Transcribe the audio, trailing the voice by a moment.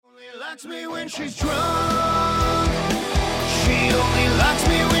likes me when she's drunk. She only likes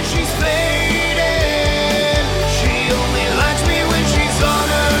me when she's faded. She only likes me when she's on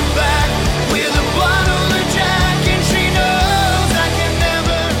her back with a bottle of Jack, and she knows I can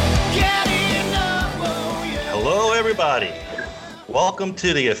never get enough. Oh, yeah. Hello, everybody. Welcome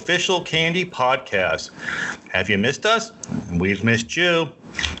to the official Candy Podcast. Have you missed us? We've missed you.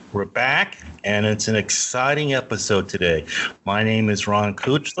 We're back, and it's an exciting episode today. My name is Ron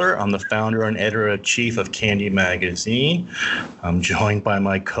Kuchler. I'm the founder and editor-in-chief of Candy Magazine. I'm joined by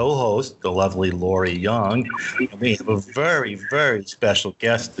my co-host, the lovely Lori Young. We have a very, very special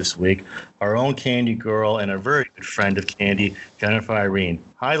guest this week, our own Candy girl and a very good friend of Candy, Jennifer Irene.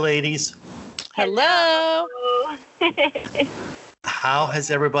 Hi, ladies. Hello. How has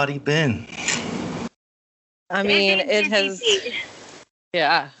everybody been? I mean, it has...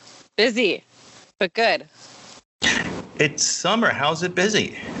 Yeah, busy, but good. It's summer. How's it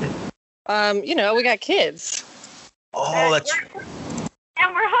busy? We got kids. Oh, that's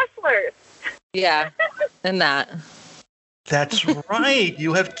And we're hustlers. Yeah, and that. that's right.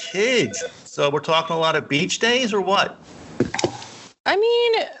 You have kids. So we're talking a lot of beach days or what? I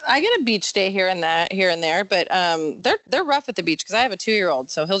mean, I get a beach day here and there, but they're rough at the beach because I have a 2-year-old,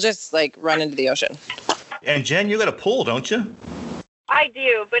 so he'll just like run into the ocean. And Jen, you got a pool, don't you? I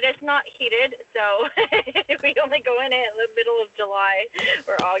do, but it's not heated, so we only go in it in the middle of July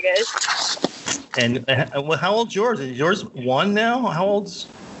or August. And how old's yours? Is yours 1 now? How old's?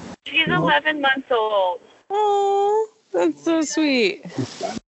 She's 11 months old. Oh, that's so sweet.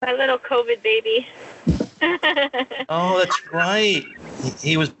 My little COVID baby. Oh, that's right.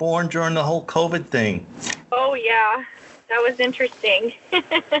 He was born during the whole COVID thing. Oh, yeah. That was interesting.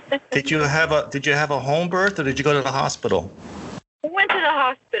 Did you have a home birth or did you go to the hospital? We went to the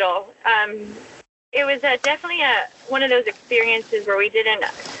hospital. It was definitely one of those experiences where we didn't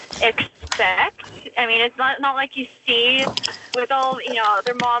expect. I mean, it's not like you see with all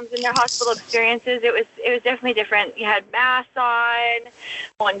other moms and their hospital experiences. It was definitely different. You had masks on,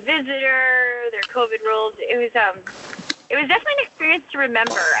 one visitor, their COVID rules. It was definitely an experience to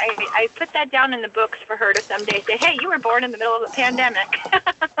remember. I put that down in the books for her to someday say, hey, you were born in the middle of a pandemic.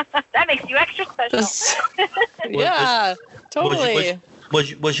 That makes you extra special. Yeah, totally.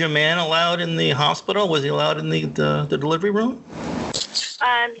 Was your man allowed in the hospital? Was he allowed in the delivery room?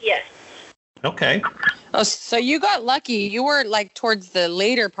 Yes. Okay. Oh, so you got lucky. You were like towards the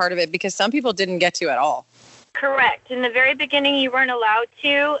later part of it because some people didn't get to at all. Correct. In the very beginning, you weren't allowed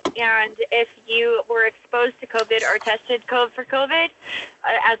to, and if you were exposed to COVID or tested for COVID,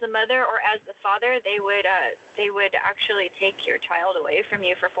 as a mother or as a father, they would actually take your child away from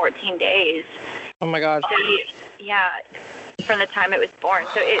you for 14 days. Oh my God. So from the time it was born.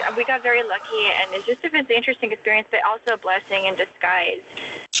 So we got very lucky, and it's just an interesting experience, but also a blessing in disguise.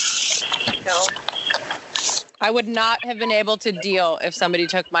 So I would not have been able to deal if somebody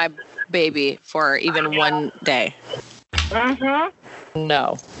took my baby for even 1 day. Mm-hmm.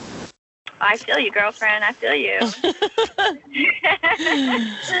 No. I feel you, girlfriend. I feel you.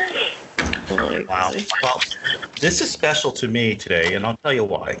 Wow. Well, this is special to me today, and I'll tell you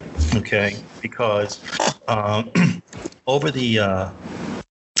why. Okay, because over the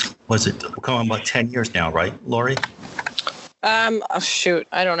we're coming about 10 years now, right, Lori? Oh, shoot,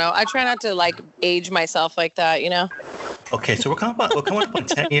 I don't know. I try not to like age myself like that, Okay, so we're coming up on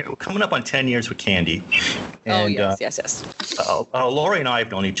 10 years. We're coming up on 10 years with Candy. And, yes. Lori and I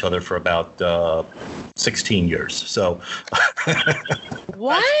have known each other for about 16 years. So.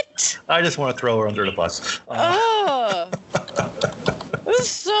 What? I just want to throw her under the bus. This is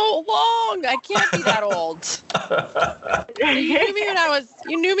so long. I can't be that old.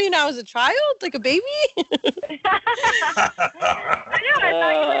 You knew me when I was a child, like a baby. I know. I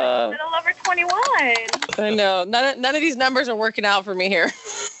thought you were a little over 21. I know. None of these numbers are working out for me here.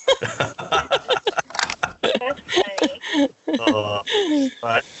 That's funny.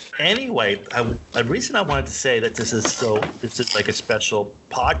 But anyway, the reason I wanted to say that this is like a special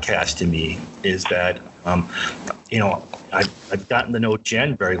podcast to me is that I've gotten to know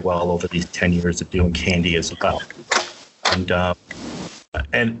Jen very well over these 10 years of doing Candy as well,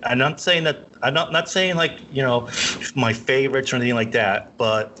 and I'm not saying that I'm not saying like my favorites or anything like that,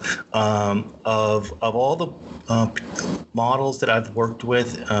 but of all the models that I've worked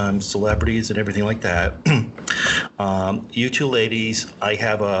with, celebrities and everything like that, you two ladies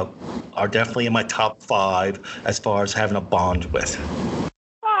are definitely in my top 5 as far as having a bond with.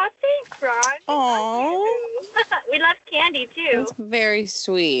 Aw, thanks, Ron. Aww. We love Candy. Candy too. That's very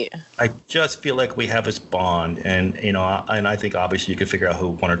sweet. I just feel like we have this bond, and and I think obviously you can figure out who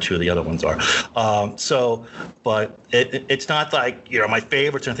one or two of the other ones are. But it's not like my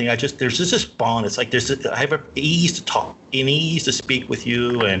favorites or anything. There's just this bond. It's like I have an ease to talk, an ease to speak with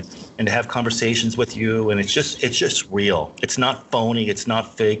you, and to have conversations with you, and it's just real. It's not phony. It's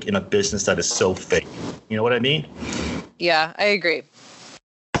not fake in a business that is so fake. You know what I mean? Yeah, I agree.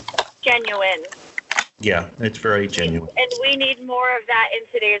 Genuine. Yeah, it's very genuine. And we need more of that in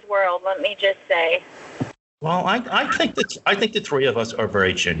today's world, let me just say. Well, I think the three of us are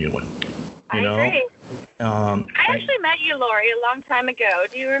very genuine. I agree. I actually met you, Lori, a long time ago.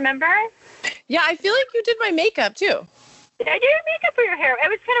 Do you remember? Yeah, I feel like you did my makeup too. Did I do your makeup or your hair? It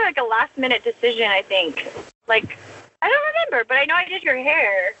was kind of like a last-minute decision, I think. Like, I don't remember, but I know I did your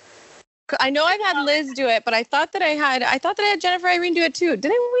hair. I know I've had Liz do it, but I thought that I had Jennifer Irene do it too.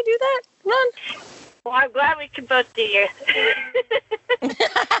 Didn't we do that, Ron? Well, I'm glad we can both do you.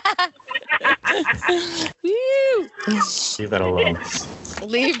 Woo! Leave that alone.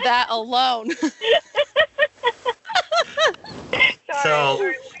 Leave that alone.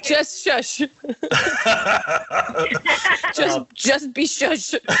 So just shush. just be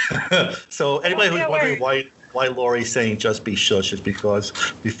shush. So anybody who's wondering why Lori's saying just be shush is because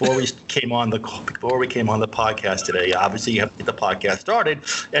before we came on the podcast today, obviously you have to get the podcast started,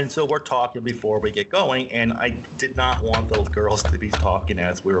 and so we're talking before we get going, and I did not want those girls to be talking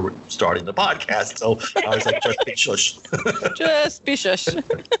as we were starting the podcast, so I was like, just be shush. Just be shush.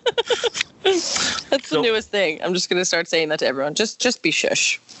 That's the newest thing. I'm just gonna start saying that to everyone. Just be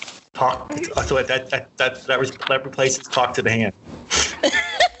shush. Talk. So that replaces talk to the hand.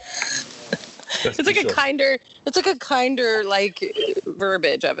 It's like a kinder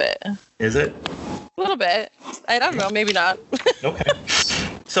verbiage of it. Is it? A little bit. I don't know. Maybe not. Okay.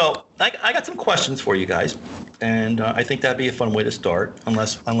 So I got some questions for you guys, and I think that'd be a fun way to start.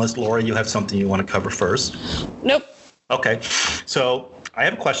 Unless Laura, you have something you want to cover first. Nope. Okay. So I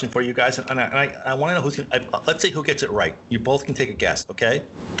have a question for you guys, and I want to know who's going to, let's see who gets it right. You both can take a guess, okay?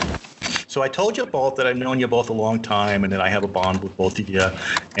 So I told you both that I've known you both a long time, and that I have a bond with both of you,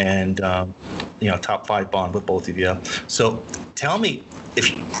 and top 5 bond with both of you. So tell me,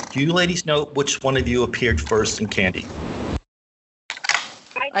 do you ladies know which one of you appeared first in Candy?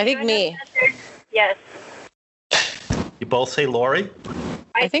 I think me. Yes. You both say Lori?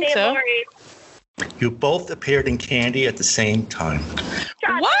 I think so. Lori. You both appeared in Candy at the same time.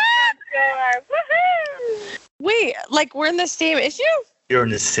 What? Woohoo! Wait, like we're in the same issue? You're in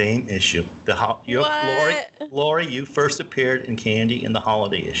the same issue. Lori, you first appeared in Candy in the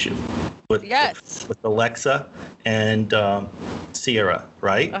holiday issue with Alexa and Sierra,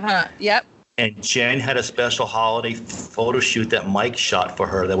 right? Yep. And Jen had a special holiday photo shoot that Mike shot for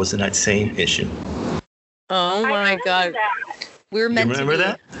her that was in that same issue. Oh my God. We were meant to be. You remember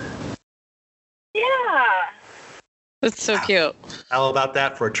that? Yeah. That's so cute. How about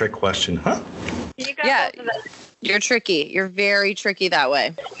that for a trick question, huh? You got both of us. You're tricky. You're very tricky that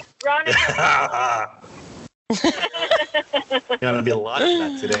way. Ron, Gonna be a lot of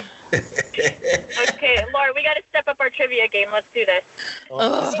that today. Okay, Laura, we got to step up our trivia game. Let's do this.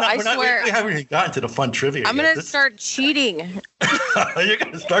 I swear. We haven't even gotten to the fun trivia. I'm going to start cheating. You're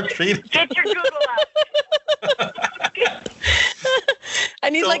going to start cheating? Get your Google out. I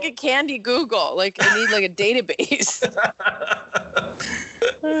need like a Candy Google. Like I need like a database.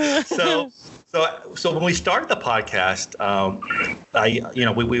 So when we started the podcast,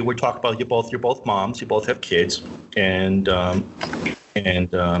 we were talking about you're both moms, you both have kids, and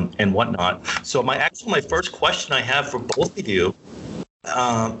whatnot. So my first question I have for both of you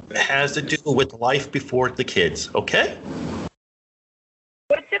has to do with life before the kids. Okay.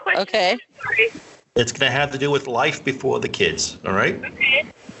 What's the question? Okay. It's going to have to do with life before the kids. All right. Okay.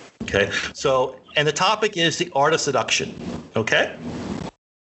 Okay. So, and the topic is the art of seduction. Okay.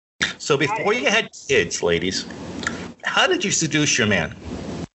 So before you had kids, ladies, how did you seduce your man?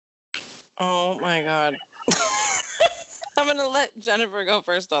 Oh my God. I'm going to let Jennifer go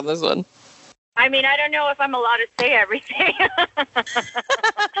first on this one. I mean, I don't know if I'm allowed to say everything.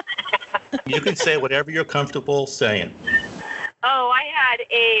 You can say whatever you're comfortable saying. Oh, I had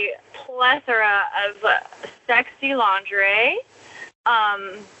a plethora of sexy lingerie.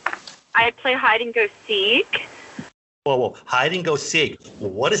 I play hide and go seek. Whoa, hide and go seek.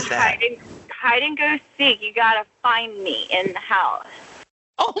 What is that? Hide and go seek. You gotta find me in the house.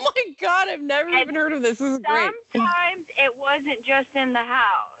 Oh my God, I've never even heard of this. This is great. Sometimes it wasn't just in the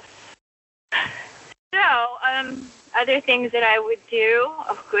house. So, other things that I would do.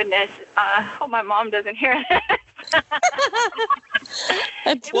 Oh goodness. Hope my mom doesn't hear this.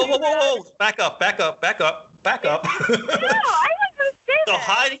 Whoa. Back up. back up. No, I wasn't saying So that.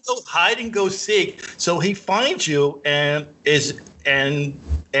 hide and go seek. So he finds you and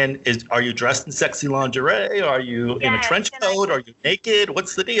are you dressed in sexy lingerie? Are you in a Yes, trench and coat? Are you naked?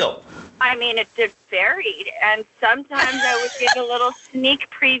 What's the deal? I mean, it varied, and sometimes I would get a little sneak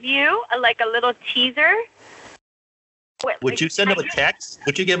preview, like a little teaser. Would you send him a text?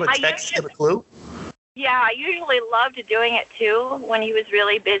 Would you give him a I text to usually- give a clue? Yeah, I usually loved doing it too when he was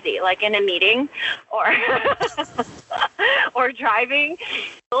really busy, like in a meeting or or driving.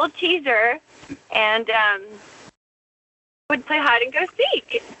 A little teaser, and would play hide and go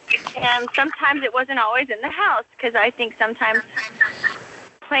seek. And sometimes it wasn't always in the house because I think sometimes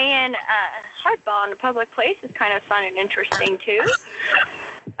playing hardball in a public place is kind of fun and interesting too.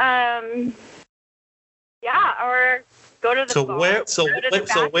 Yeah, or go to the So bar, where? So go to the where-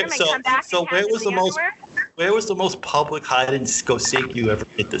 so where? bathroom and come back So and where hand was him the most? underwear. Where was the most public hide and go seek you ever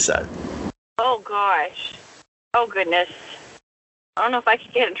get this at? Oh gosh. Oh goodness. I don't know if I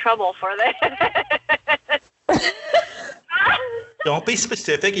could get in trouble for that. Don't be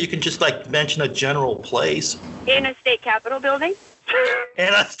specific. You can just like mention a general place In a state capitol building.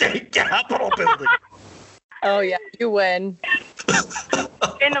 in a state capitol building. Oh yeah, you win.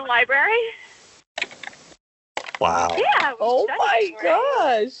 In the library. Wow. Yeah. Oh my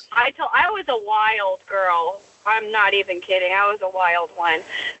gosh. I was a wild girl. I'm not even kidding. I was a wild one.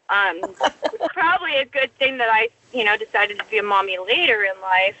 Probably a good thing that I, decided to be a mommy later in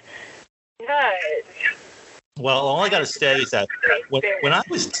life. Good. Well, all I got to say is that when I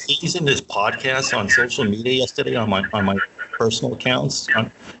was teasing this podcast on social media yesterday on my personal accounts,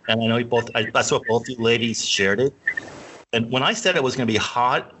 and I know that's what both you ladies shared it. And when I said it was going to be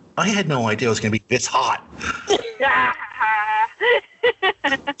hot, I had no idea it was going to be this hot.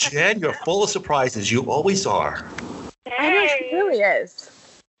 Jen, you're full of surprises. You always are. I know she really is.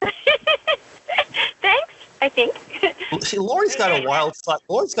 Thanks, I think. See, Lori's got a wild side.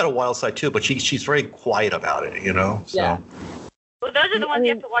 Lori's got a wild side too, but she's very quiet about it. So. Yeah. Well, those are the ones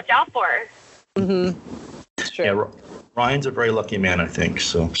you have to watch out for. Mm-hmm. It's true. Yeah, Ryan's a very lucky man, I think.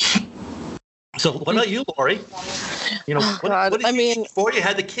 So what about you, Lori? Before you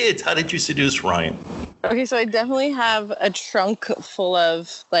had the kids, how did you seduce Ryan? Okay, so I definitely have a trunk full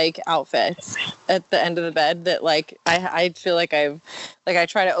of like outfits at the end of the bed that like I feel like I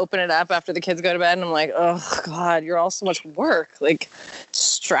try to open it up after the kids go to bed and I'm like, oh God, you're all so much work, like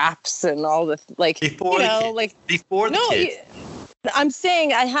straps and all the like before the kids. I'm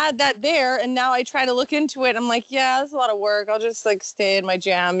saying I had that there and now I try to look into it. I'm like, yeah, that's a lot of work. I'll just like stay in my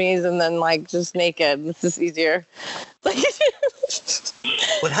jammies and then like just naked. This is easier.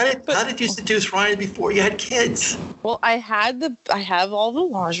 But how did you seduce Ryan before you had kids? Well, I have all the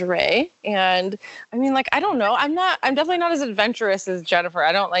lingerie and I mean like I don't know. I'm definitely not as adventurous as Jennifer.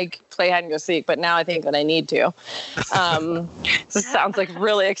 I don't like play hide and go seek, but now I think that I need to. This sounds like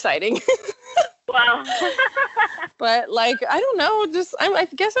really exciting. Wow. But like I don't know, I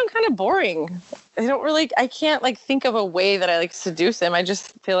guess I'm kind of boring. I can't like think of a way that I like seduce him. I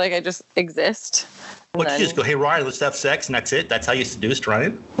just feel like I just exist. You just go, hey Ryan, let's have sex and that's it? That's how you seduced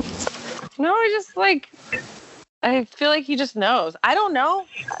Ryan? No, I feel like he just knows. I don't know.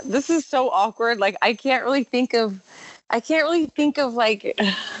 This is so awkward. Like I can't really think of like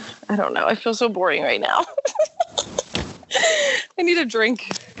I don't know. I feel so boring right now. I need a drink.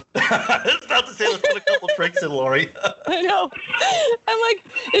 I was about to say, let's put a couple drinks in, Lori. I know. I'm like,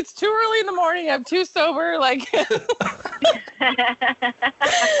 it's too early in the morning. I'm too sober. Like, oh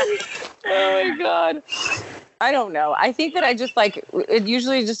my God. I don't know. I think that I just like, it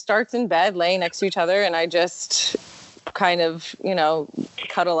usually just starts in bed laying next to each other. And I just kind of,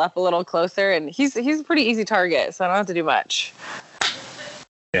 cuddle up a little closer. And he's a pretty easy target. So I don't have to do much.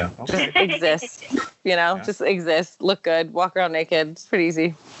 Yeah. Okay. Just exist, just exist, look good, walk around naked. It's pretty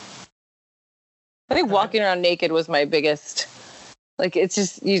easy. I think walking around naked was my biggest, like, it's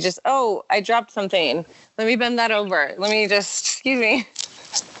just, I dropped something. Let me bend that over. Let me just, excuse me.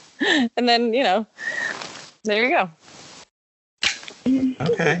 And then, there you go.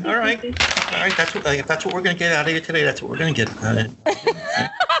 Okay. All right. That's what we're going to get out of you today. That's what we're going to get.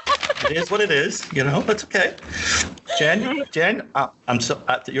 It is what it is, That's okay. Jen,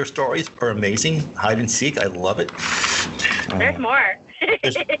 your stories are amazing. Hide and seek, I love it. There's more.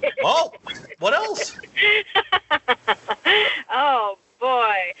 What else? Oh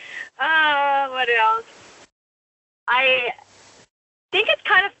boy. What else? I think it's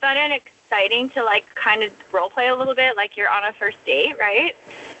kind of fun and exciting to like kind of role play a little bit, like you're on a first date, right?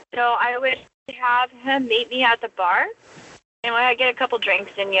 So I would have him meet me at the bar. And when I get a couple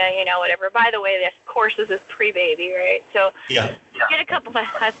drinks in you, whatever. By the way, this course is pre-baby, right? So yeah. get a couple of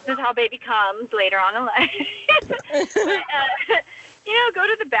this is how baby comes later on in life. Go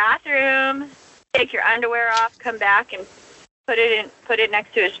to the bathroom, take your underwear off, come back and put it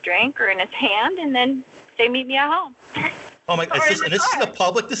next to his drink or in his hand, and then say, meet me at home. Oh my God! And this is a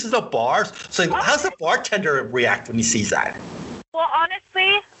public. This is a bar. So how's the bartender react when he sees that? Well,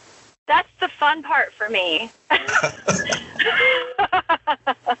 honestly, that's the fun part for me.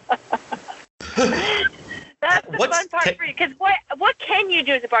 That's the fun part for you. Because what can you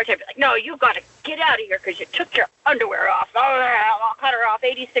do as a bartender? Like, no, you got to get out of here because you took your underwear off. Oh, I'll cut her off.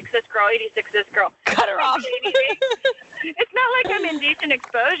 86 this girl. 86 this girl. Cut her off. It's not like I'm indecent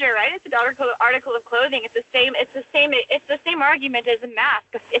exposure, right? It's an article of clothing. It's the same. It's the same argument as a mask.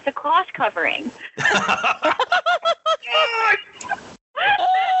 It's a cloth covering. Right?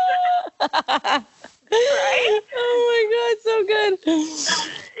 Oh my God, so good.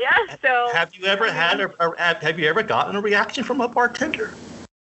 Yeah. So. Have you ever have you ever gotten a reaction from a bartender?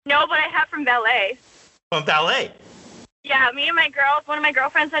 No, but I have from valet. From valet. Yeah, me and one of my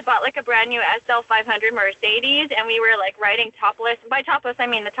girlfriends had bought like a brand new SL 500 Mercedes, and we were like riding topless. By topless, I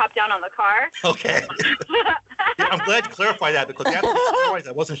mean the top down on the car. Okay. Yeah, I'm glad you clarified that because after the stories,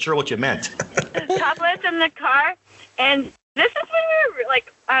 I wasn't sure what you meant. Topless in the car, and this is when we were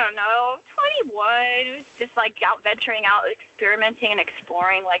like, I don't know, 21. It was just like out venturing out, experimenting and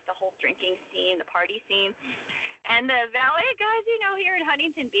exploring like the whole drinking scene, the party scene. And the valet guys, here in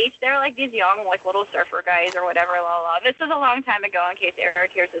Huntington Beach, they're like these young, like little surfer guys or whatever, This was a long time ago in case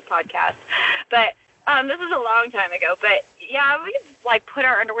Eric hears this podcast. But this was a long time ago. But yeah, we like put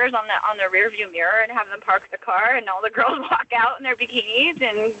our underwears on the rear view mirror and have them park the car, and all the girls walk out in their bikinis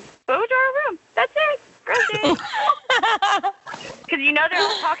and go to our room. That's it. Because they're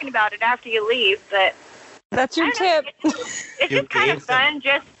all talking about it after you leave, but that's your tip. It's just kind of fun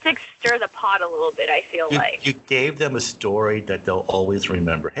just to stir the pot a little bit, I feel like. You gave them a story that they'll always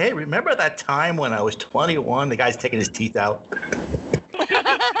remember. Hey, remember that time when I was 21, the guy's taking his teeth out?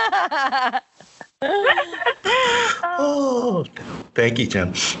 Oh, thank you,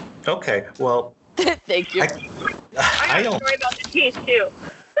 Jen. Okay, well. Thank you. I got a story about the teeth, too.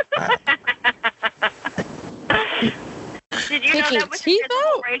 Did you know that with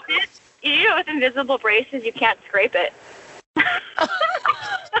invisible braces? Did you know with invisible braces you can't scrape it?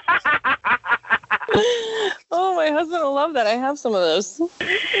 Oh, my husband will love that. I have some of those.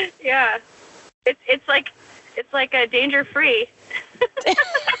 Yeah, it's like a danger free.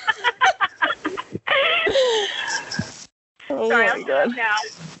 Oh Sorry, my I'll God. now.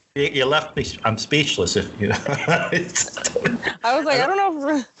 You left me. I'm speechless. If you know. I was like, I don't know if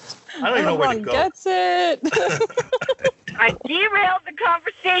where to go. Gets it. I derailed the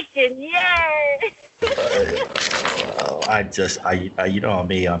conversation. Yay! You know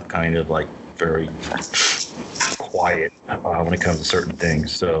me. I'm kind of like very quiet when it comes to certain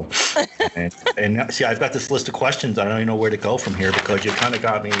things. So, and see, I've got this list of questions. I don't even know where to go from here because you kind of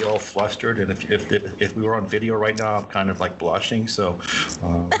got me all flustered. And if we were on video right now, I'm kind of like blushing. So, Release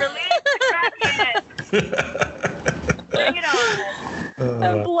the crap. Bring it on.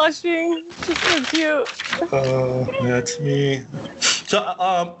 I'm blushing. Just so cute. That's me.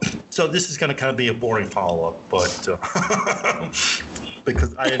 So this is going to kind of be a boring follow-up, but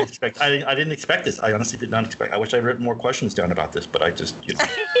because I didn't expect this. I honestly did not expect. I wish I'd written more questions down about this, but I just,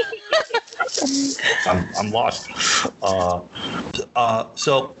 I'm lost.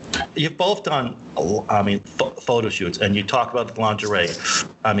 So you've both done, photo shoots, and you talk about the lingerie.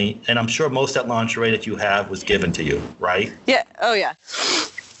 And I'm sure most of that lingerie that you have was given to you, right? Yeah. Oh, yeah.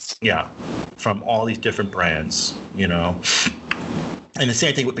 Yeah, from all these different brands, And the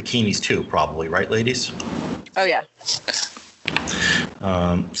same thing with bikinis too, probably, right, ladies? Oh, yeah.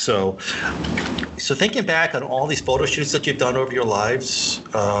 So thinking back on all these photo shoots that you've done over your lives,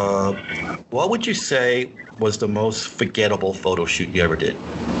 what would you say was the most forgettable photo shoot you ever did?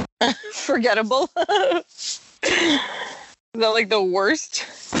 Forgettable? Is that like the worst?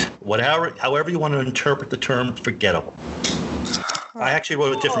 However you want to interpret the term forgettable. I actually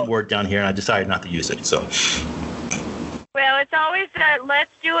wrote a different word down here, and I decided not to use it. So. Well, it's always that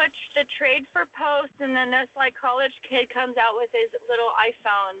let's do the trade for posts, and then this like college kid comes out with his little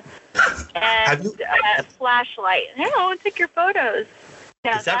iPhone and a flashlight. No, take your photos.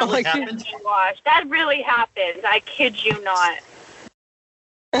 Yeah, Is that really happened? That really happened. I kid you not.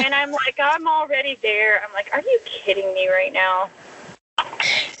 And I'm like, I'm already there. I'm like, are you kidding me right now?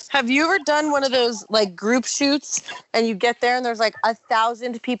 Have you ever done one of those like group shoots and you get there and there's like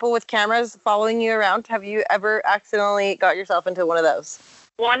 1,000 people with cameras following you around? Have you ever accidentally got yourself into one of those?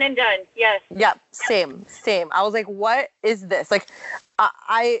 One and done. Yes. Yeah. Same. I was like, what is this? Like,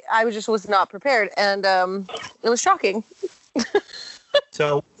 I was not prepared, and it was shocking.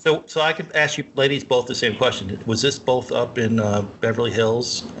 So I could ask you ladies both the same question. Was this both up in Beverly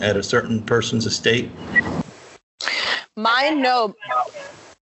Hills at a certain person's estate? Mine, no.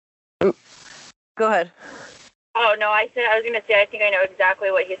 Go ahead. Oh no, I was gonna say I think I know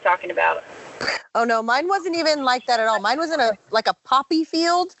exactly what he's talking about. Oh no, mine wasn't even like that at all. Mine was in a poppy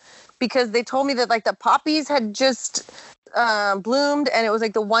field, because they told me that like the poppies had just bloomed, and it was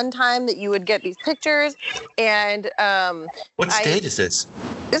like the one time that you would get these pictures. And What state is this?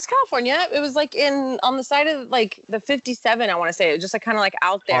 It's California. It was like on the side of like the 57, I want to say. It was just like kind of like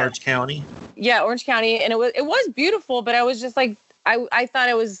out there. Orange County? Yeah, Orange County. And it was beautiful, but I was just like, I thought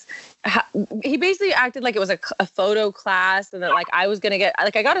it was, he basically acted like it was a photo class, and that like I was going to get,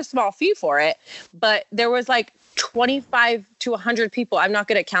 like I got a small fee for it, but there was like 25 to 100 people. I'm not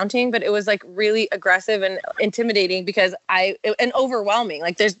good at counting, but it was like really aggressive and intimidating because and overwhelming.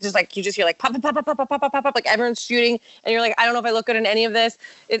 Like there's just like, you just hear like pop, pop, pop, pop, pop, pop, pop, pop, like everyone's shooting, and you're like, I don't know if I look good in any of this.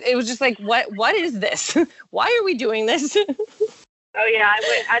 It was just like, what is this? Why are we doing this? Oh yeah,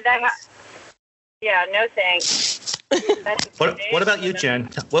 yeah, no thanks. What about you, Jen?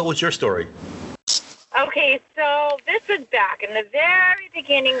 What was your story? Okay, so this was back in the very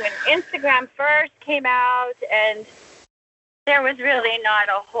beginning when Instagram first came out, and there was really not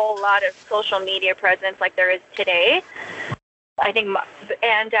a whole lot of social media presence like there is today. I think,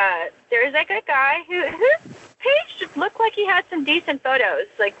 and there's like a guy whose page looked like he had some decent photos.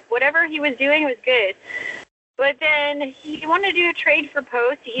 Like whatever he was doing was good. But then he wanted to do a trade for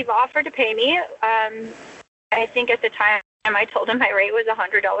posts. He offered to pay me. I think at the time I told him my rate was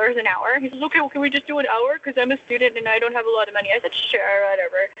 $100 an hour. He says, okay, well, can we just do an hour? Because I'm a student and I don't have a lot of money. I said, sure,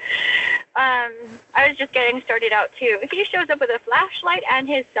 whatever. I was just getting started out, too. If he shows up with a flashlight and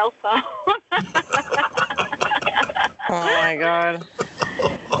his cell phone. Oh, my God.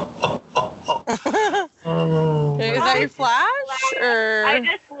 Is that your flash? Or? I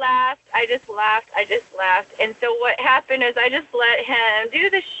just laughed. And so what happened is I just let him do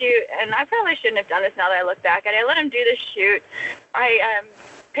the shoot, and I probably shouldn't have done this now that I look back. And I let him do the shoot. I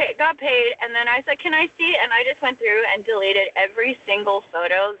got paid, and then I said, can I see? And I just went through and deleted every single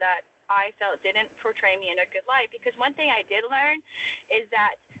photo that I felt didn't portray me in a good light. Because one thing I did learn is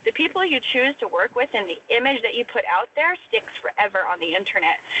that the people you choose to work with and the image that you put out there sticks forever on the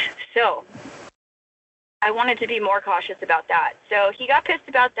internet. So I wanted to be more cautious about that. So he got pissed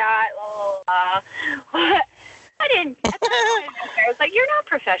about that. I didn't. I was like, you're not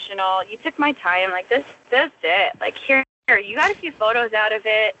professional. You took my time. Like, this is it. Like, here, you got a few photos out of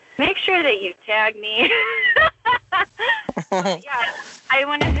it. Make sure that you tag me. Yeah, I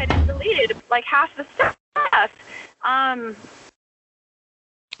went ahead and deleted like half the stuff.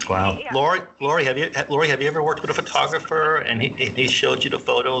 Wow, Yeah. Lori, have you ever worked with a photographer and he showed you the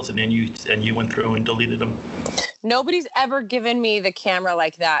photos and then you went through and deleted them? Nobody's ever given me the camera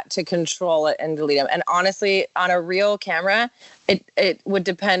like that to control it and delete them. And honestly, on a real camera, it would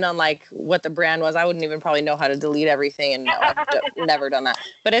depend on like what the brand was. I wouldn't even probably know how to delete everything, and no, I've never done that.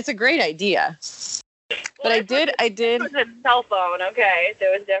 But it's a great idea. But I did. It was a cell phone, okay? So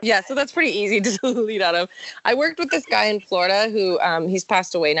it was different. Yeah, so that's pretty easy to delete out of. I worked with this guy in Florida who he's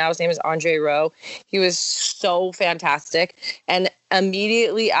passed away now. His name is Andre Rowe. He was so fantastic. And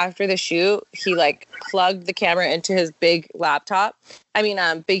immediately after the shoot, he like plugged the camera into his big laptop.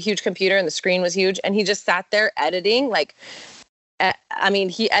 Big, huge computer, and the screen was huge. And he just sat there editing like,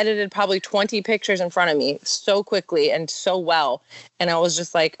 he edited probably 20 pictures in front of me so quickly and so well. And I was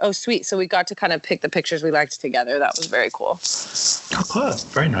just like, oh, sweet. So we got to kind of pick the pictures we liked together. That was very cool. Oh, cool.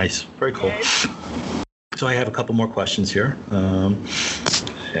 Very nice. Very cool. So I have a couple more questions here. And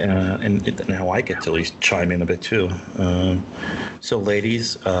now I get to at least chime in a bit too. So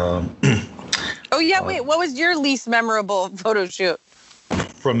ladies. Oh, yeah. Wait, what was your least memorable photo shoot?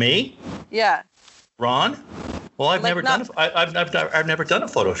 For me? Yeah. Ron? Well, I've never done a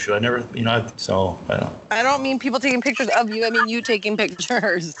photo shoot. I never, I don't mean people taking pictures of you. I mean you taking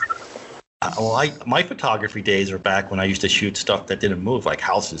pictures. My photography days are back when I used to shoot stuff that didn't move, like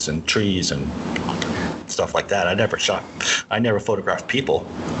houses and trees and stuff like that. I never photographed people.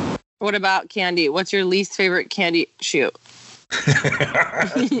 What about Candy? What's your least favorite Candy shoot?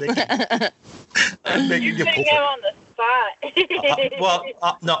 I'm making you Putting him on the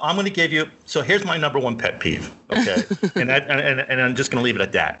spot. No, I'm going to give you. So here's my number one pet peeve. Okay, and I'm just going to leave it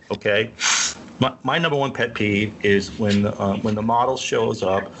at that. Okay, my number one pet peeve is when the model shows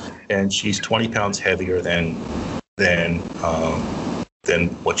up and she's 20 pounds heavier than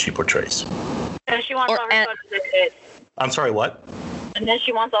what she portrays. And she wants all her photos edited. I'm sorry, what? And then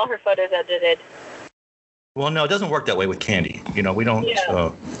she wants all her photos edited. Well, no, it doesn't work that way with candy. You know, we don't. Yeah.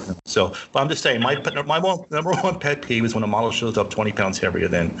 But I'm just saying, my number one pet peeve is when a model shows up 20 pounds heavier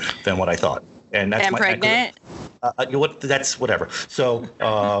than what I thought. And that's pregnant. That's whatever. So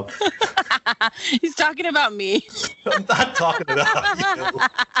He's talking about me. I'm not talking about you.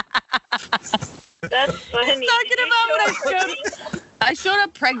 That's funny. He's talking about when I showed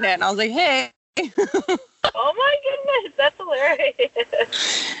up pregnant. And I was like, hey. Oh my goodness, that's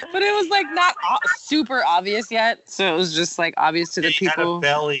hilarious. But it was like not super obvious yet, so it was just like obvious to the She had a people.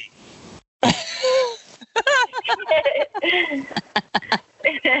 belly.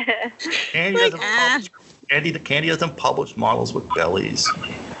 Candy doesn't publish models with bellies.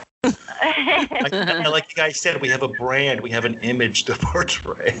 Like you guys said, we have a brand, we have an image to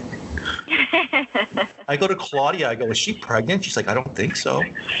portray. I go to Claudia, I go, is she pregnant? She's like, I don't think so.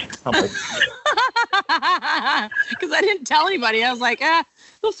 I'm like, because I didn't tell anybody. I was like,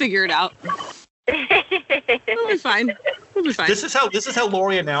 we'll figure it out. It'll be fine. We'll be fine. This is how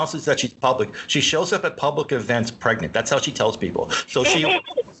Lori announces that she's public. She shows up at public events pregnant. That's how she tells people. So she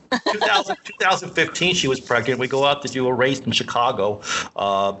 2015 she was pregnant. We go out to do a race in Chicago,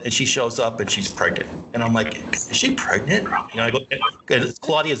 and she shows up and she's pregnant. And I'm like, is she pregnant? You know, I go, and it's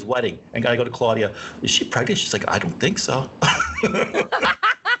Claudia's wedding, and I go to Claudia, is she pregnant? She's like, I don't think so.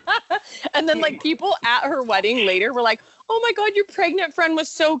 And then like people at her wedding later were like, oh my God, your pregnant friend was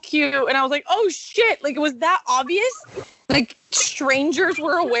so cute. And I was like, oh shit, like it was that obvious? Like strangers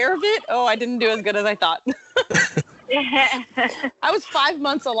were aware of it? Oh, I didn't do as good as I thought. I was 5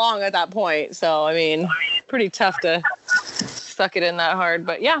 months along at that point. So, I mean, pretty tough to suck it in that hard.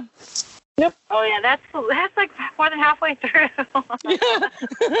 But yeah. Yep. Oh yeah, that's like more than halfway through.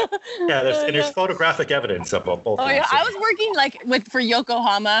 Yeah, there's photographic evidence of both. Oh yeah, I was working like for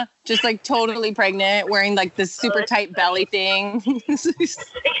Yokohama, just like totally pregnant, wearing like this super tight belly thing.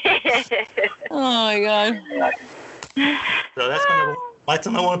 Oh my God. So that's my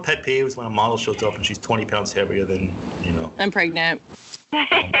number one pet peeve is when a model shows up and she's 20 pounds heavier than, you know. I'm pregnant. You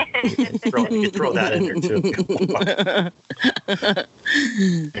can throw that in there too.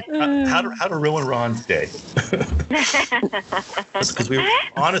 How to ruin Ron's day? Because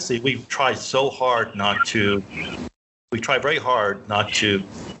we try so hard not to. We try very hard not to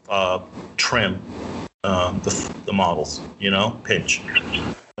trim the models. You know, pinch.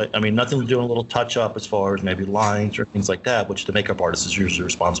 I mean, nothing to do a little touch up as far as maybe lines or things like that, which the makeup artist is usually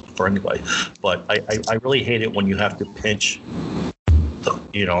responsible for anyway. But I really hate it when you have to pinch.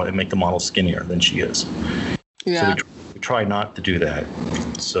 You know, and make the model skinnier than she is. Yeah. So we try not to do that.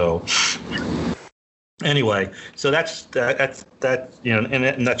 So anyway, so that's you know, in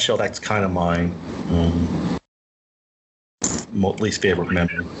a nutshell, that's kind of my least favorite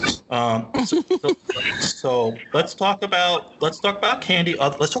memory. So let's talk about Candy.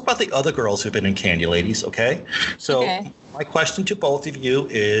 Let's talk about the other girls who've been in Candy, ladies. Okay. So my question to both of you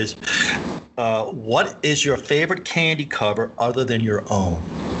is, what is your favorite Candy cover other than your own?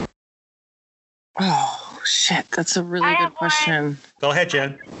 Oh shit, that's a really good question. Go ahead,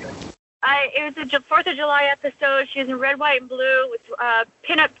 Jen. It was a 4th of July episode. She was in red, white, and blue with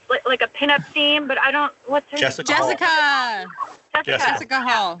pinup, like a pinup theme. But I don't. What's her name? Jessica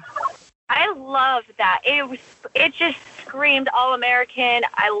Hall. I love that. It just screamed all American.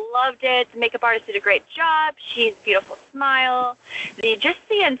 I loved it. The makeup artist did a great job. She's beautiful smile. The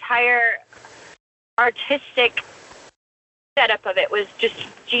entire artistic setup of it was just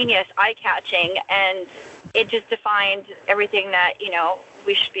genius, eye-catching, and it just defined everything that, you know,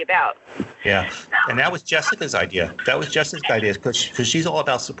 we should be about. Yeah, and that was Jessica's idea. Because she's all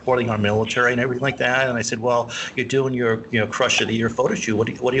about supporting our military and everything like that. And I said, well, you're doing your Crush of the Year photo shoot. What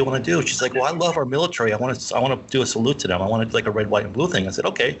do you want to do? She's like, well, I love our military. I want to do a salute to them. I want to do like a red, white, and blue thing. I said,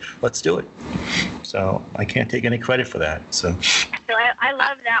 okay, let's do it. So I can't take any credit for that. So I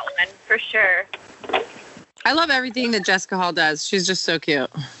love that one for sure. I love everything that Jessica Hall does. She's just so cute.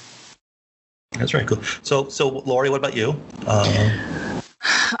 That's very cool. So Lori, what about you?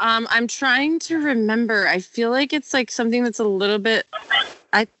 I'm trying to remember. I feel like it's like something that's a little bit.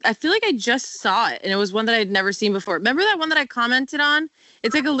 I feel like I just saw it, and it was one that I'd never seen before. Remember that one that I commented on?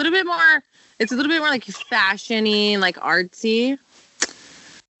 It's like a little bit more. It's a little bit more like fashion-y and like artsy.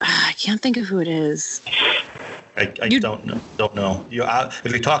 I can't think of who it is. I don't know.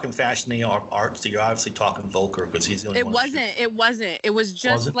 If you're talking fashion or arts, you're obviously talking Volker because he's the only one. It wasn't. It was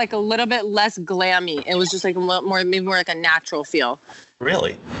just like a little bit less glammy. It was just like a little more, maybe more like a natural feel.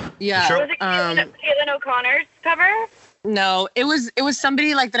 Really? Yeah. Sure? Was it Caitlin O'Connor's cover? No, it was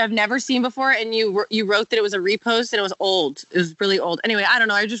somebody like that I've never seen before, and you wrote that it was a repost and it was old. It was really old. Anyway, I don't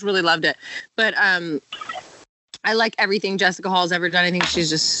know. I just really loved it. But I like everything Jessica Hall's ever done. I think she's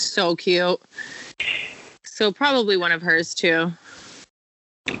just so cute. So probably one of hers too.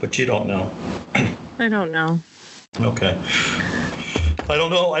 But you don't know. I don't know. Okay. I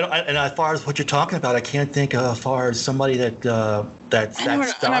don't know. And as far as what you're talking about, I can't think as far as somebody that's that And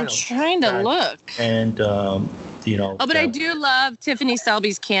style. I'm trying to look. And you know. Oh, but I do love Tiffany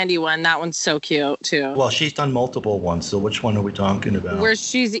Selby's candy one. That one's so cute too. Well, she's done multiple ones. So which one are we talking about? Where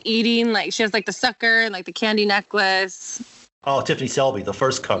she's eating, like she has like the sucker and like the candy necklace. Oh, Tiffany Selby, the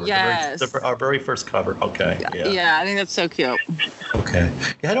first cover. Yes. Our very first cover. Okay. Yeah. Yeah, I think that's so cute. Okay.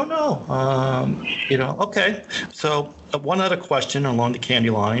 Yeah, I don't know. You know. Okay. So one other question along the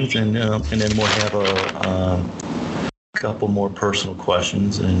candy lines, and then we'll have a couple more personal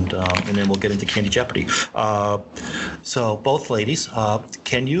questions, and then we'll get into Candy Jeopardy. So both ladies,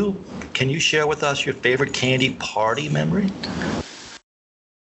 can you share with us your favorite candy party memory?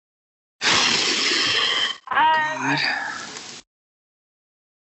 God.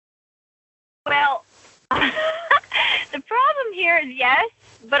 Well, the problem here is yes,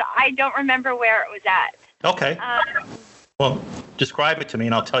 but I don't remember where it was at. Okay. Well, describe it to me,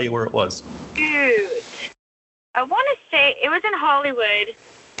 and I'll tell you where it was. Dude, I want to say it was in Hollywood,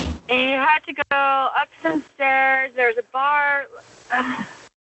 and you had to go up some stairs. There was a bar.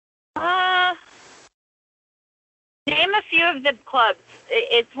 Name a few of the clubs.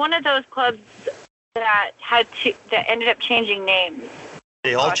 It's one of those clubs that ended up changing names.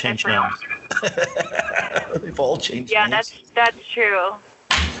 They all changed names. They've all changed Yeah, names. that's true.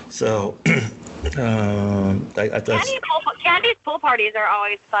 So, Candy's pool parties are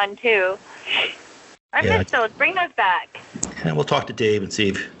always fun too. I miss those. Bring those back. And we'll talk to Dave and see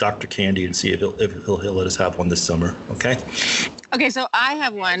if Dr. Candy and see if he'll let us have one this summer. Okay. Okay, so I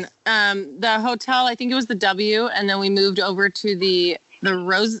have one. The hotel, I think it was the W, and then we moved over to the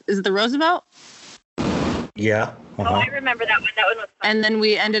Rose. Is it the Roosevelt? Yeah. Oh, I remember that one. That one was fun. And then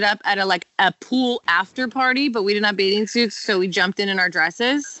we ended up at a pool after party, but we didn't have bathing suits, so we jumped in our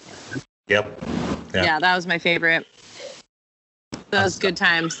dresses. Yep. Yeah, that was my favorite. Those good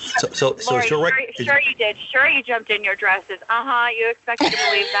times. So Lori, sure you did. Sure, you jumped in your dresses. You expected to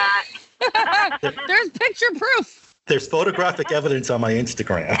believe that. There's picture proof. There's photographic evidence on my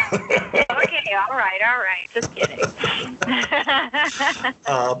Instagram. Okay, all right. Just kidding.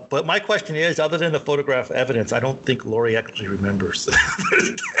 But my question is, other than the photograph evidence, I don't think Lori actually remembers.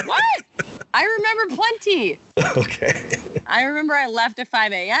 What? I remember plenty. Okay. I remember I left at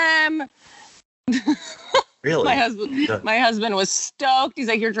 5 a.m. Really? My husband was stoked. He's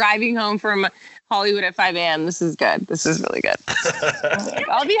like, "You're driving home from Hollywood at 5 a.m. This is good. This is really good."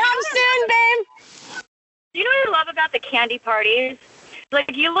 I'll be home soon, babe. You know what I love about the candy parties?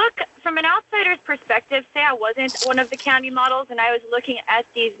 Like, you look from an outsider's perspective, say I wasn't one of the candy models and I was looking at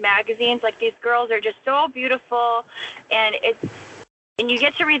these magazines, like these girls are just so beautiful, and you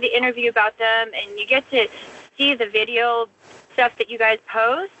get to read the interview about them and you get to see the video stuff that you guys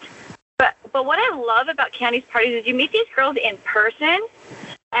post. But what I love about Candy's parties is you meet these girls in person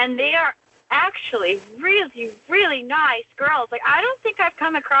and they are actually really, really nice girls. Like, I don't think I've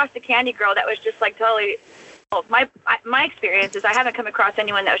come across a candy girl that was just like totally. Well, my experience is I haven't come across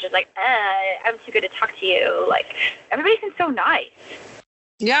anyone that was just like, I'm too good to talk to you. Like, everybody seems so nice.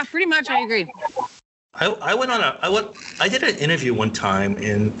 Yeah, pretty much. I agree. I did an interview one time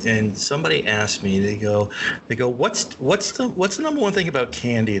and somebody asked me, they go, what's the number one thing about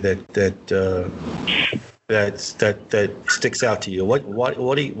candy that sticks out to you?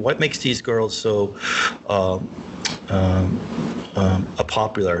 What makes these girls so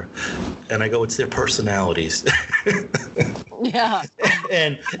popular? And I go, it's their personalities. Yeah.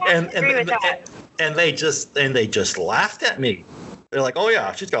 and they just laughed at me. They're like, "Oh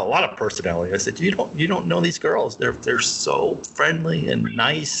yeah, she's got a lot of personality." I said, "You don't know these girls. They're so friendly and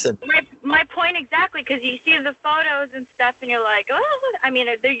nice." And my point exactly, because you see the photos and stuff, and you're like, "Oh, I mean,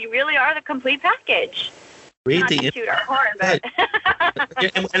 they really are the complete package." Read Not the to toot our horn, but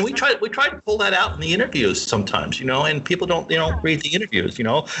and we try to pull that out in the interviews sometimes, and people don't read the interviews.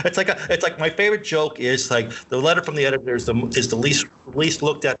 It's like my favorite joke is like the letter from the editor is the least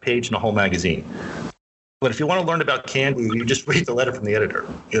looked at page in the whole magazine. But if you want to learn about candy, you just read the letter from the editor.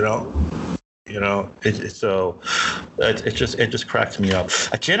 It just cracks me up.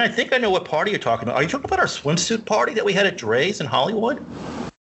 Jen, I think I know what party you're talking about. Are you talking about our swimsuit party that we had at Dre's in Hollywood?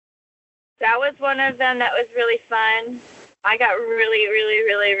 that was one of them that was really fun. I got really, really,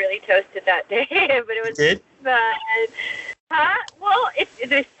 really, really toasted that day, but it was fun. Huh? Well,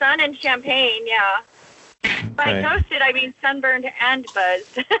 there's sun and champagne, yeah. By toasted, I mean sunburned and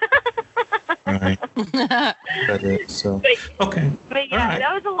buzzed. Right. That is, so, okay. But yeah, All right.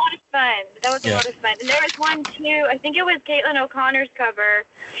 that was a lot of fun. And there was one too. I think it was Caitlin O'Connor's cover,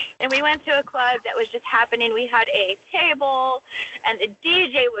 and we went to a club that was just happening. We had a table, and the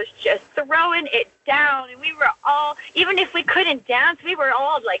DJ was just throwing it down, and we were all, even if we couldn't dance, we were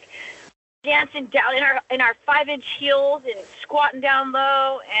all like dancing down in our 5-inch heels and squatting down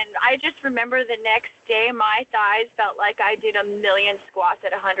low. And I just remember the next day my thighs felt like I did 1,000,000 squats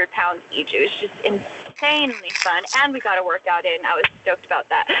at 100 pounds each. It was just insanely fun, and we got a workout in. I was stoked about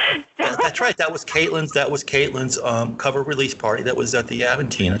that. Yeah, that's right. That was Caitlin's cover release party. That was at the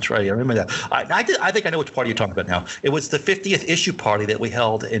Aventine. That's right. I remember that. I think I know which party you're talking about now. It was the 50th issue party that we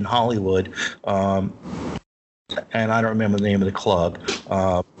held in Hollywood. And I don't remember the name of the club.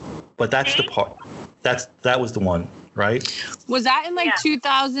 But that's the part. That was the one, right? Was that in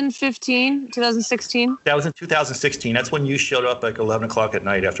 2015, 2016? That was in 2016. That's when you showed up like 11 o'clock at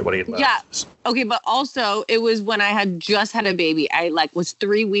night after everybody had left. Yeah. Okay, but also it was when I had just had a baby. I was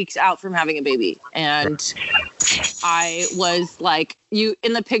 3 weeks out from having a baby, and I was like, you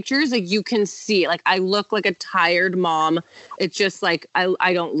in the pictures, like you can see, like I look like a tired mom. It's just like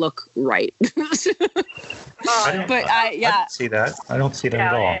I don't look right. I don't see that. I don't see that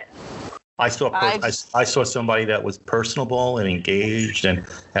at all. I saw somebody that was personable and engaged and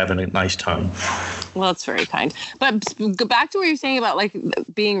having a nice time. Well, it's very kind. But go back to what you're saying about like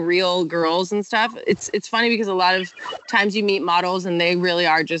being real girls and stuff. It's funny because a lot of times you meet models and they really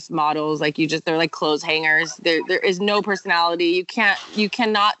are just models. Like they're like clothes hangers. There is no personality. You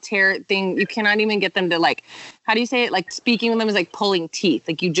cannot tear things. You cannot even get them to like, how do you say it? Like speaking with them is like pulling teeth.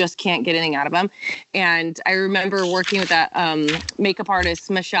 Like you just can't get anything out of them. And I remember working with that makeup artist,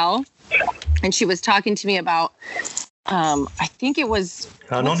 Michelle. And she was talking to me about, I think it was.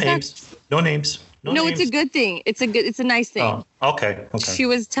 No names. No names. No, it's a good thing. It's a nice thing. Oh, okay. She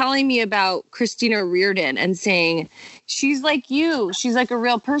was telling me about Christina Reardon and saying, she's like you. She's like a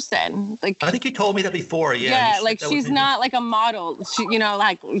real person. Like I think you told me that before. Yeah. Yeah, like she's not like a model. She's not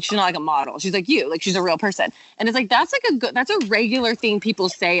like a model. She's like you. Like she's a real person. And it's like that's a regular thing people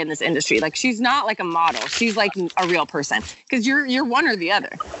say in this industry. Like she's not like a model. She's like a real person. Because you're one or the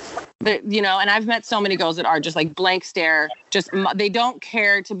other. But, and I've met so many girls that are just like blank stare. They don't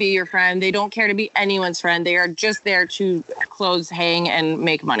care to be your friend. They don't care to be anyone's friend. They are just there to clothes hang and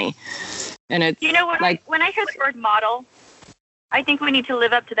make money. And it's when I hear the word model, I think we need to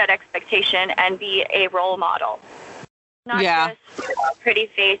live up to that expectation and be a role model. Not just a pretty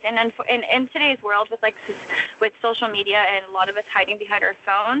face. And then in today's world with social media and a lot of us hiding behind our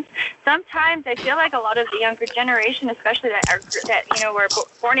phones, sometimes I feel like a lot of the younger generation, especially that were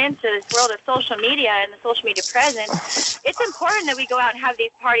born into this world of social media and the social media presence, it's important that we go out and have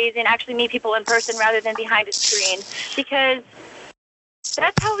these parties and actually meet people in person rather than behind a screen, because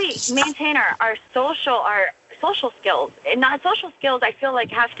that's how we maintain our social skills. And not social skills, I feel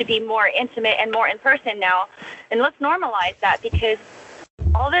like, have to be more intimate and more in person now. And let's normalize that, because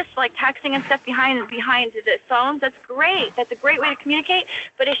all this like texting and stuff behind the phones, that's great. That's a great way to communicate,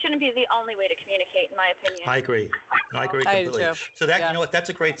 but it shouldn't be the only way to communicate, in my opinion. I agree completely. I do. So that you know what, that's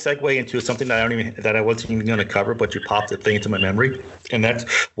a great segue into something that I wasn't even going to cover, but you popped the thing into my memory, and that's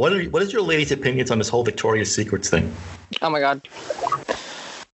what is your ladies' opinions on this whole Victoria's Secrets thing? Oh my God.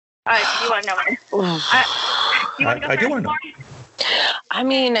 Do you want to know mine? I do want to know. I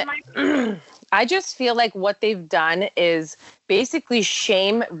mean, I just feel like what they've done is basically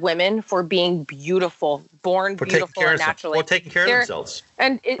shame women for being beautiful, born beautiful and naturally. Or taking care of themselves.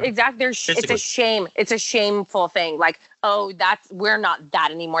 And exactly, it's a shame. It's a shameful thing. Like, oh, we're not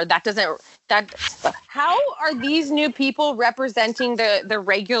that anymore. How are these new people representing the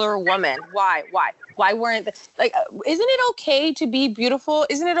regular woman? Why weren't isn't it okay to be beautiful?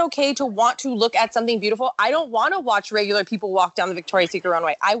 Isn't it okay to want to look at something beautiful? I don't want to watch regular people walk down the Victoria's Secret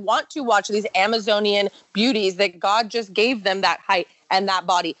runway. I want to watch these Amazonian beauties that God just gave them that height and that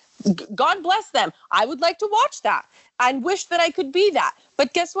body. God bless them. I would like to watch that. I wish that I could be that.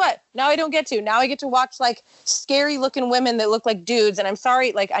 But guess what? Now I don't get to. Now I get to watch like scary looking women that look like dudes. And I'm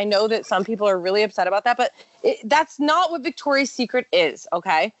sorry, like I know that some people are really upset about that, but that's not what Victoria's Secret is,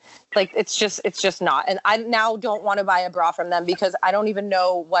 okay? Like it's just not. And I now don't want to buy a bra from them because I don't even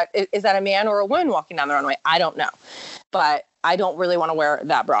know is that a man or a woman walking down the runway? I don't know. But I don't really want to wear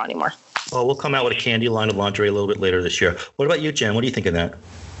that bra anymore. Well, we'll come out with a candy line of lingerie a little bit later this year. What about you, Jen? What do you think of that?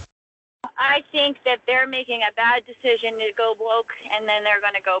 I think that they're making a bad decision to go woke, and then they're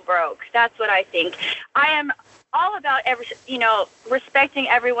going to go broke. That's what I think. I am all about respecting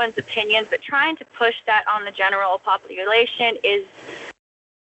everyone's opinions, but trying to push that on the general population is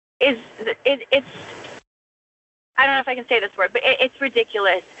I don't know if I can say this word, but it's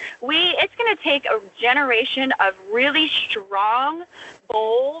ridiculous. It's going to take a generation of really strong,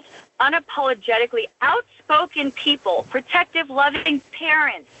 bold, unapologetically outspoken people, protective, loving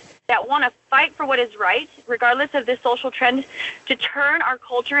parents that want to fight for what is right, regardless of this social trend, to turn our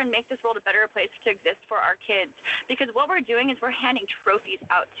culture and make this world a better place to exist for our kids. Because what we're doing is we're handing trophies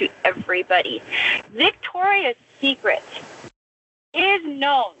out to everybody. Victoria's Secret is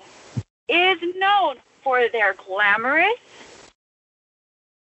known for their glamorous,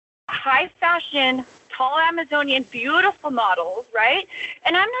 high fashion, tall Amazonian, beautiful models, right?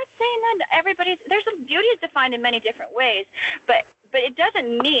 And I'm not saying that there's some beauty is defined in many different ways, but it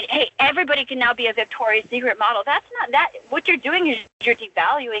doesn't mean, hey, everybody can now be a Victoria's Secret model. That's not that. What you're doing is you're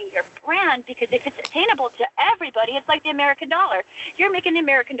devaluing your brand, because if it's attainable to everybody, it's like the American dollar. You're making the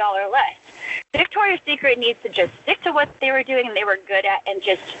American dollar less. Victoria's Secret needs to just stick to what they were doing and they were good at, and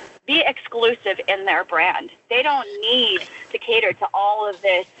just be exclusive in their brand. They don't need to cater to all of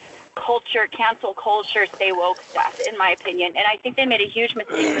this culture, cancel culture, stay woke stuff, in my opinion. And I think they made a huge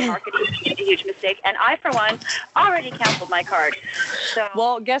mistake. The marketing made a huge mistake. And I, for one, already canceled my card. So,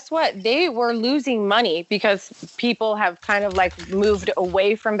 well, guess what? They were losing money because people have kind of like moved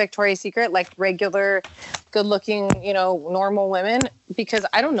away from Victoria's Secret, like regular, good-looking, normal women, because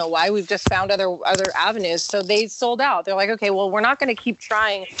I don't know why. We've just found other avenues. So they sold out. They're like, okay, well, we're not going to keep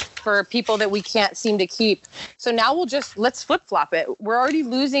trying for people that we can't seem to keep. So now let's flip-flop it. We're already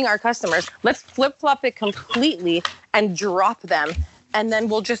losing our customers. Let's flip-flop it completely and drop them. And then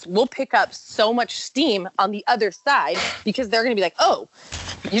we'll pick up so much steam on the other side, because they're going to be like, oh,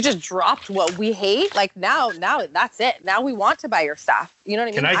 you just dropped what we hate. Like now that's it. Now we want to buy your stuff. You know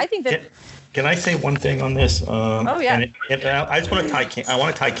what I mean? I think that. Can I say one thing on this? Oh yeah. And I just want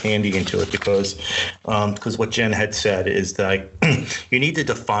to tie candy into it, because what Jen had said is that you need to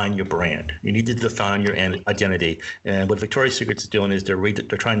define your brand. You need to define your identity. And what Victoria's Secret is doing is they're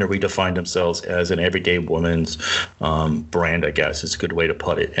trying to redefine themselves as an everyday woman's brand, I guess is a good way to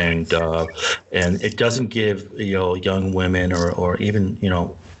put it. And it doesn't give young women or even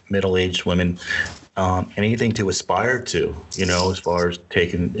middle-aged women anything to aspire to, as far as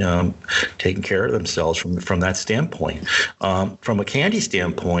taking care of themselves from that standpoint. From a candy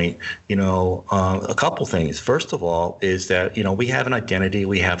standpoint, a couple things. First of all, is that we have an identity,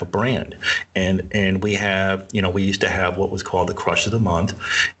 we have a brand, and we have we used to have what was called the Crush of the Month,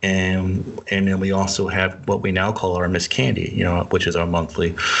 and then we also have what we now call our Miss Candy, which is our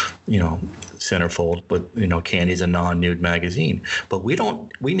monthly, centerfold, but Candy's a non-nude magazine. But we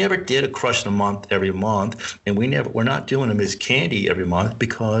never did a Crush of the Month every month, and we're not doing a Miss Candy every month,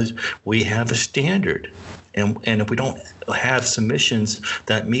 because we have a standard. And if we don't have submissions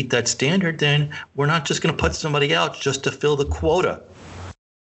that meet that standard, then we're not just going to put somebody out just to fill the quota.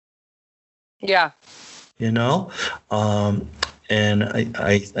 Yeah. And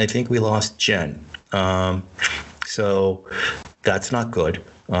I think we lost Jen. So that's not good.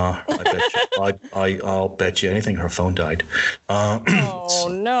 I'll bet you anything her phone died. Oh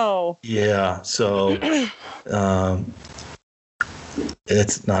no. Yeah. So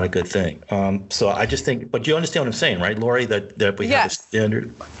it's not a good thing. So I just think, but you understand what I'm saying, right, Lori? That we have a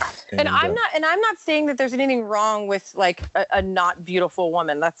standard. And I'm not saying that there's anything wrong with like a not beautiful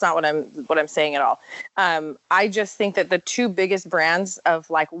woman. That's not what I'm saying at all. I just think that the two biggest brands of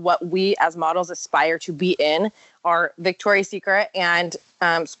like what we as models aspire to be in are Victoria's Secret and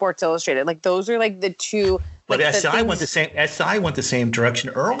Sports Illustrated. Like those are like the two. But like SI went the same direction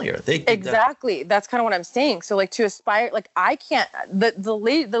earlier. Exactly. That's kind of what I'm saying. So like to aspire, like I can't. The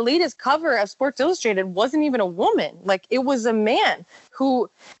latest cover of Sports Illustrated wasn't even a woman. Like it was a man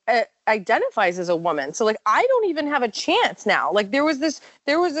who identifies as a woman. So like I don't even have a chance now. Like there was this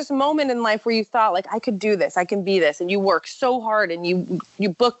moment in life where you thought like I could do this, I can be this, and you work so hard and you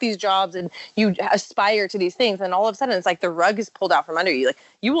book these jobs and you aspire to these things, and all of a sudden it's like the rug is pulled out from under you. Like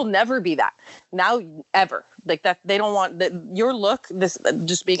you will never be that now ever. Like that they don't want that your look, this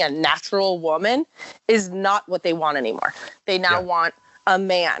just being a natural woman is not what they want anymore. They now want a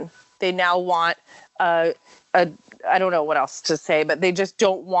man. They now want a I don't know what else to say, but they just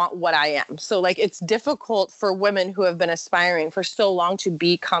don't want what I am. So like it's difficult for women who have been aspiring for so long to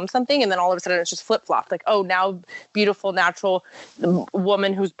become something, and then all of a sudden it's just flip-flopped. Like, oh, now beautiful, natural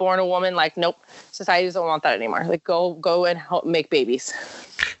woman who's born a woman, like, nope, society doesn't want that anymore. Like go and help make babies.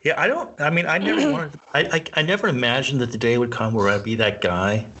 Yeah, I never imagined that the day would come where I'd be that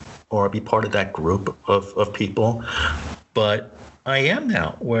guy or I'd be part of that group of people. But I am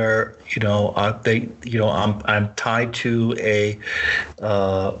now, where I'm tied to a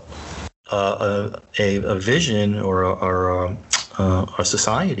vision or a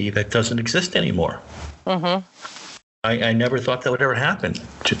society that doesn't exist anymore. Mm-hmm. I never thought that would ever happen.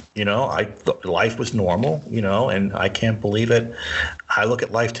 I thought life was normal, and I can't believe it. I look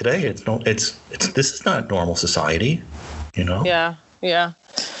at life today. This is not normal society, Yeah.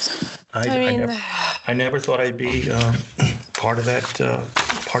 I never thought I'd be part of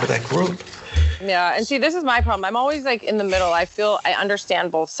that group. Yeah, and see, this is my problem. I'm always like in the middle. I feel I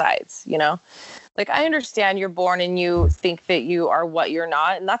understand both sides, Like, I understand you're born and you think that you are what you're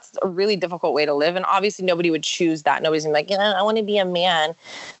not. And that's a really difficult way to live. And obviously nobody would choose that. Nobody's gonna be like, I want to be a man,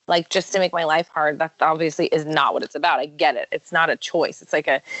 like, just to make my life hard. That obviously is not what it's about. I get it. It's not a choice. It's like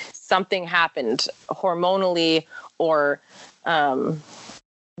something happened hormonally or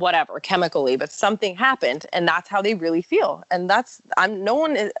whatever, chemically, but something happened and that's how they really feel. And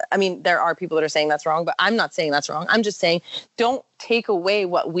there are people that are saying that's wrong, but I'm not saying that's wrong. I'm just saying, don't take away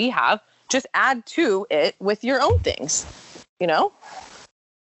what we have. Just add to it with your own things, Should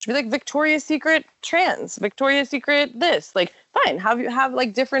be like Victoria's Secret trans, Victoria's Secret this. Like, fine, have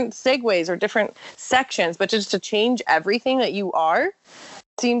like different segues or different sections, but just to change everything that you are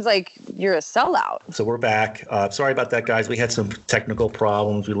seems like you're a sellout. So we're back. Sorry about that, guys. We had some technical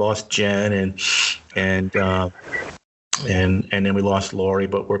problems. We lost Jen and then we lost Lori,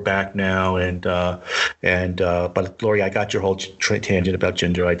 but we're back now. But Lori, I got your whole tangent about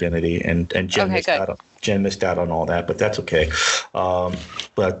gender identity, and Jen missed out on all that, but that's okay.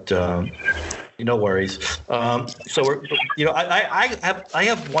 No worries. So I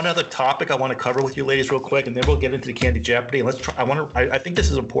have one other topic I want to cover with you ladies real quick, and then we'll get into the Candy Jeopardy. And I think this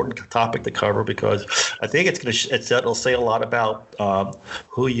is an important topic to cover because I think it'll say a lot about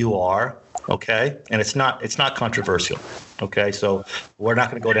who you are. Okay, and it's not controversial. Okay, so we're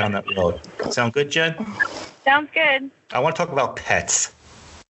not going to go down that road. Sound good, Jen? Sounds good. I want to talk about pets.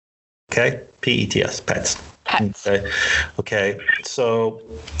 Okay, PETS, pets. Pets. Okay. So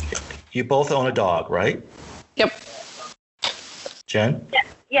you both own a dog, right? Yep. Jen?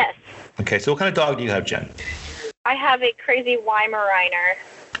 Yes. Okay, so what kind of dog do you have, Jen? I have a crazy Weimaraner.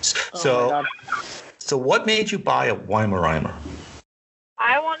 So what made you buy a Weimaraner?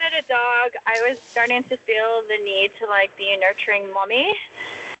 I wanted a dog. I was starting to feel the need to be a nurturing mommy.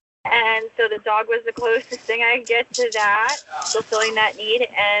 And so the dog was the closest thing I could get to that, fulfilling that need.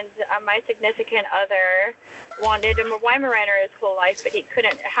 And my significant other wanted a Weimaraner his whole life, but he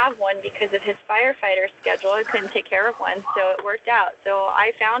couldn't have one because of his firefighter schedule. He couldn't take care of one, so it worked out. So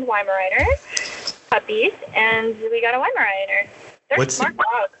I found Weimaraner puppies, and we got a Weimaraner. They're smart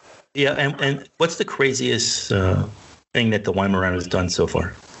dogs. Yeah, and what's the craziest thing that the Weimaraner has done so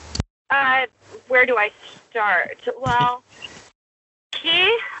far? Where do I start? Well,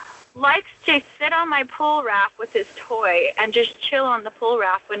 he likes to sit on my pool raft with his toy and just chill on the pool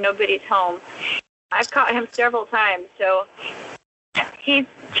raft when nobody's home. I've caught him several times, so he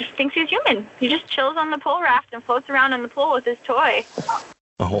just thinks he's human. He just chills on the pool raft and floats around in the pool with his toy.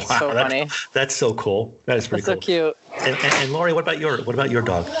 Oh, wow. So funny. That's so cool. That is pretty cool. So cute. And Lori, what about your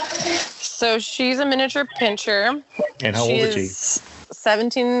dog? So she's a miniature pinscher. And how old is she?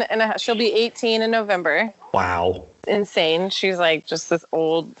 17 and a half. She'll be 18 in November. Wow. Insane. She's like just this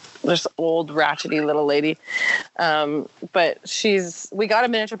old ratchety little lady. But we got a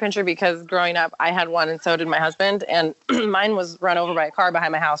miniature pinscher because growing up I had one and so did my husband, and mine was run over by a car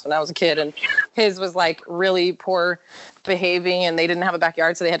behind my house when I was a kid, and his was like really poor behaving and they didn't have a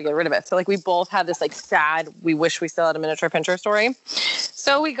backyard, so they had to get rid of it. So we both had this sad, we wish we still had a miniature pinscher story.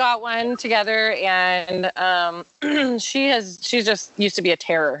 So we got one together, and she just used to be a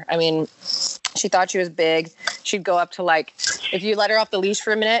terror. I mean, she thought she was big. She'd go up to if you let her off the leash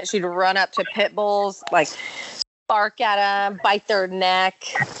for a minute, she'd run up to pit bulls, bark at them, bite their neck.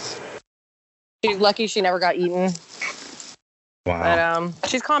 She's lucky she never got eaten. Wow. But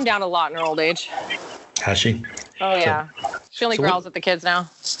she's calmed down a lot in her old age. Has she? Oh yeah. She only growls at the kids now.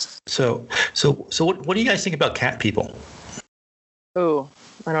 So what do you guys think about cat people? Ooh,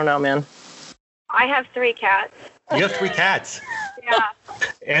 I don't know, man. I have 3 cats. You have 3 cats. Yeah.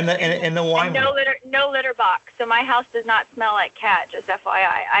 And the wine. No litter box. So my house does not smell like cat, just FYI.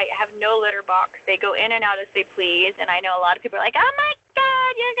 I have no litter box. They go in and out as they please. And I know a lot of people are like, oh my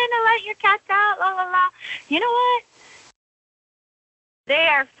God, you're going to let your cats out, la la la. You know what? They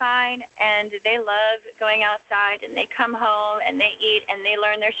are fine, and they love going outside, and they come home and they eat and they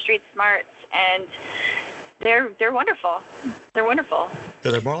learn their street smarts, and they're wonderful. They're wonderful.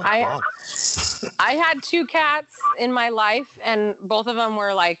 So they're more like dogs. I had 2 cats in my life, and both of them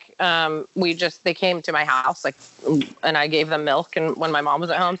were like, they came to my house, like, and I gave them milk, and when my mom was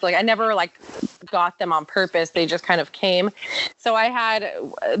at home, so like I never like got them on purpose. They just kind of came. So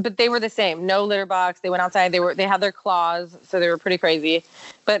but they were the same. No litter box. They went outside. They had their claws, so they were pretty crazy.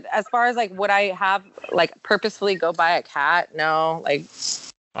 But as far as like, would I have like purposefully go buy a cat? No, like.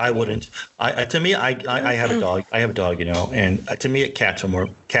 I wouldn't. To me, I have a dog. I have a dog, and to me, cats are more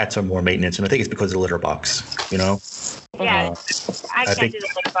maintenance, and I think it's because of the litter box, Yeah, I can't do the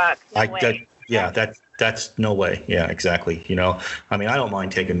litter box. No way. That's no way. Yeah, exactly. I mean, I don't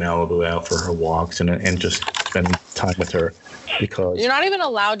mind taking Malibu out for her walks and just spending time with her because you're not even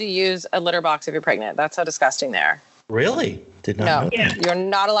allowed to use a litter box if you're pregnant. That's how disgusting they are. Really? Did not know that. You're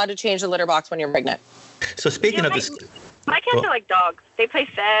not allowed to change the litter box when you're pregnant. So speaking of this. My cats are like dogs. They play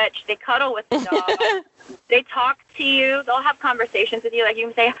fetch. They cuddle with the dog. They talk to you. They'll have conversations with you. Like you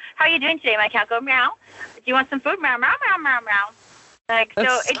can say, "How are you doing today?" My cat go meow. Do you want some food? Meow, meow, meow, meow, meow. Like That's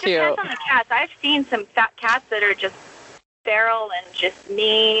so, it cute. depends on the cats. I've seen some fat cats that are just feral and just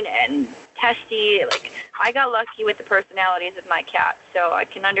mean and testy. Like I got lucky with the personalities of my cats, so I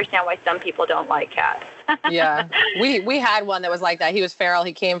can understand why some people don't like cats. Yeah, we had one that was like that. He was feral.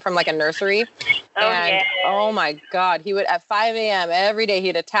 He came from like a nursery. Oh my God, he would at 5 a.m. every day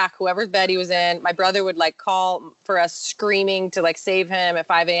he'd attack whoever's bed he was in. My brother would like call for us screaming to like save him at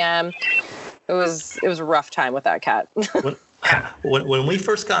 5 a.m. It was a rough time with that cat. When we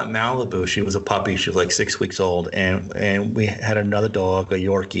first got Malibu, she was a puppy. She was like 6 weeks old, and we had another dog, a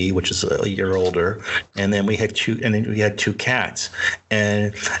Yorkie, which is a year older, and then we had 2 cats,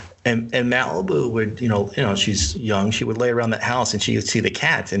 and Malibu would she's young. She would lay around the house and she would see the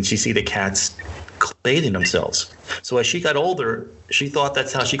cats, and she'd see the cats bathing themselves. So as she got older, she thought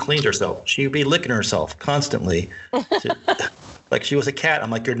that's how she cleaned herself. She would be licking herself constantly. Like she was a cat. I'm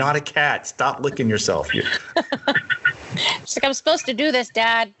like, you're not a cat. Stop licking yourself. She's like, I'm supposed to do this,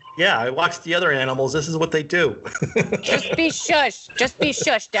 Dad. Yeah, I watched the other animals. This is what they do. Just be shush. Just be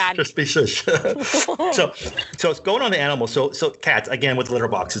shush, Dad. Just be shush. So it's going on to animals. So cats, again, with litter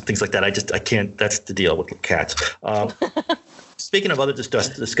boxes, things like that. I can't. That's the deal with cats. Speaking of other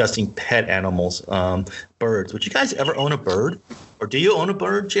disgusting pet animals, birds. Would you guys ever own a bird? Or do you own a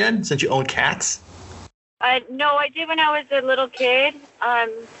bird, Jen, since you own cats? No, I did when I was a little kid.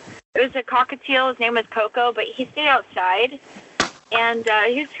 It was a cockatiel. His name was Coco, but he stayed outside. And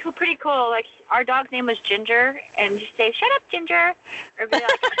he was pretty cool. Like, our dog's name was Ginger, and he'd say, "Shut up, Ginger." Or be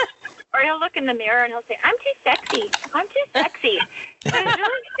like, or he'll look in the mirror and he'll say, "I'm too sexy. I'm too sexy." So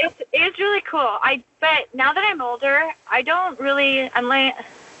it's really cool. But now that I'm older, I don't really have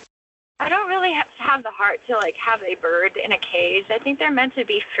the heart to like have a bird in a cage. I think they're meant to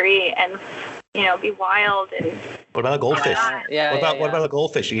be free and be wild. And what about a goldfish? What about a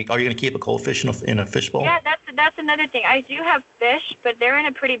goldfish? Are you going to keep a goldfish in a fishbowl? Yeah, that's another thing. I do have fish, but they're in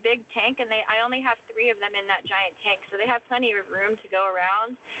a pretty big tank, and I only have 3 of them in that giant tank, so they have plenty of room to go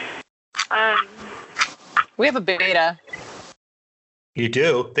around. We have a beta. You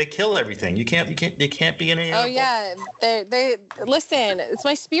do. They kill everything. You can't be in any. Oh yeah. They listen. It's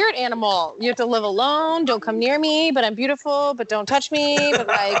my spirit animal. You have to live alone. Don't come near me. But I'm beautiful. But don't touch me. But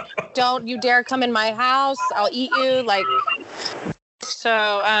like, don't you dare come in my house. I'll eat you. Like.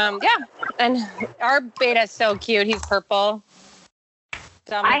 So yeah. And our beta is so cute. He's purple.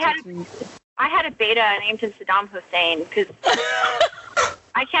 I had a beta named him Saddam Hussein because.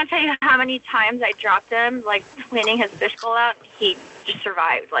 I can't tell you how many times I dropped him, like cleaning his fishbowl out. He just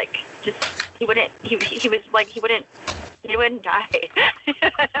survived. Like, he wouldn't die.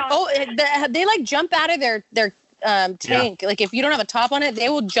 They like jump out of their tank. Yeah. Like if you don't have a top on it, they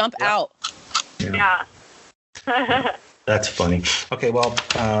will jump out. Yeah. That's funny. Okay, well,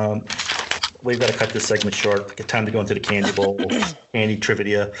 we've got to cut this segment short. Time to go into the candy bowl, candy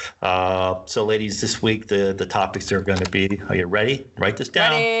trivia. So, ladies, this week the topics are going to be. Are you ready? Write this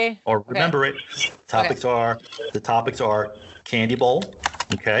down, or remember it. The topics are candy bowl.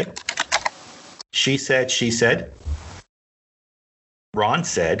 Okay. She said. Ron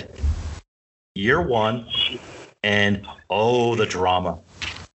said. Year one, and the drama.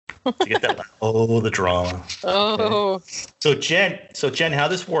 To get that, the drama. Oh. Okay. So Jen, how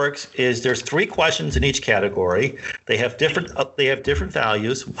this works is there's 3 questions in each category. They have different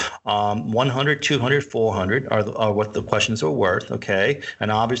values. 100, 200, 400 are what the questions are worth. Okay,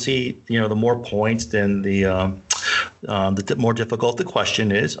 and obviously, the more points, then the more difficult the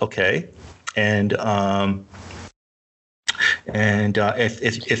question is. Okay, and And if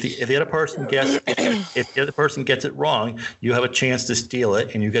the other person gets it wrong, you have a chance to steal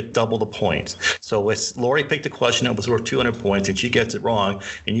it, and you get double the points. So if Lori picked a question that was worth 200 points, and she gets it wrong,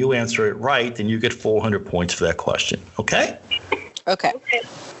 and you answer it right, then you get 400 points for that question. Okay? Okay.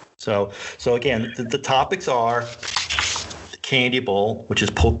 So again, the topics are the candy bowl, which is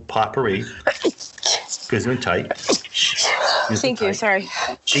potpourri. Because they're tight. Thank you. Sorry.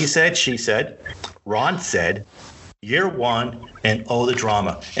 She said. Ron said. Year one and the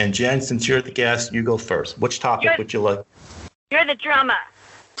drama. And Jen, since you're the guest, you go first. Which topic would you like? You're the drama.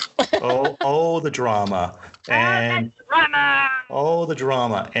 The drama. And the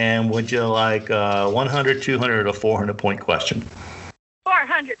drama. And would you like 100, 200, or 400 point question?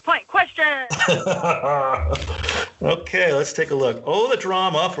 400 point question. Okay, let's take a look. The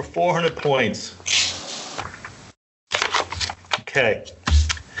drama for 400 points. Okay.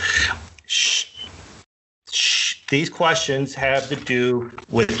 These questions have to do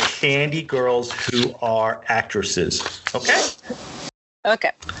with candy girls who are actresses. Okay?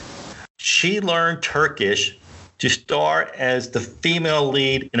 Okay. She learned Turkish to star as the female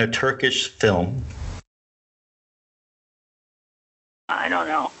lead in a Turkish film. I don't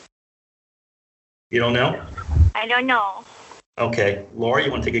know. You don't know? I don't know. Okay. Laura,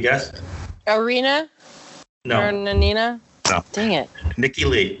 you want to take a guess? Arena? No. Or Nanina? No. Dang it. Nikki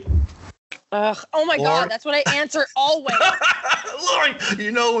Lee. Ugh. Oh my God, that's what I answer always. Laurie,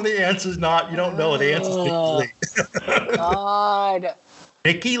 you know when the answer's not, you don't know the answer's Nikki Lee. God.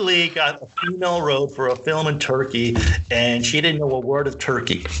 Nikki Lee got a female role for a film in Turkey, and she didn't know a word of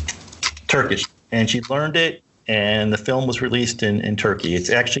Turkish. And she learned it, and the film was released in Turkey. It's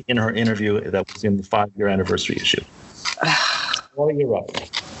actually in her interview that was in the 5-year anniversary issue. Laurie, you're up.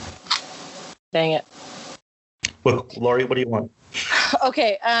 Dang it. Look, Laurie, what do you want?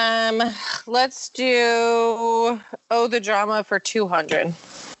 Okay, let's do the drama for 200.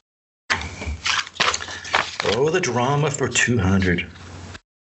 The drama for 200.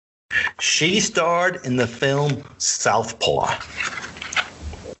 She starred in the film Southpaw.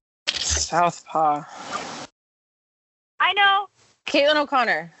 Southpaw. I know. Caitlin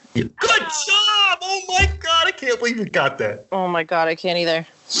O'Connor. Good job! Oh my God, I can't believe you got that. Oh my God, I can't either.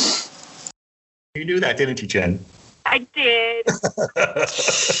 You knew that, didn't you, Jen? I did.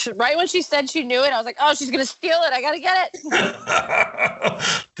 Right when she said she knew it, I was like, oh, she's going to steal it. I got to get it.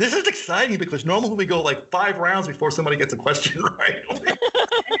 This is exciting because normally we go like 5 rounds before somebody gets a question right.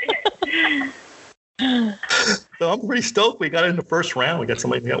 So I'm pretty stoked we got it in the first round. We got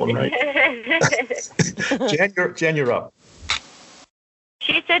somebody who got one right. Jen, you're up.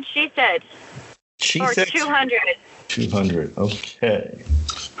 She said. She or said 200. 200. Okay.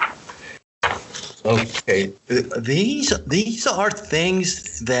 Okay. These are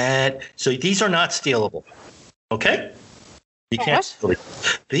things that, so these are not stealable. Okay? You can't steal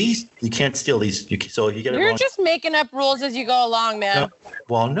these. You can't steal these. So if you get it wrong. You're just making up rules as you go along, man.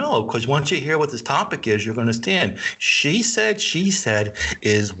 No, because once you hear what this topic is, you're going to understand. She said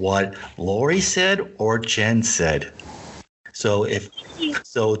is what Lori said or Jen said. So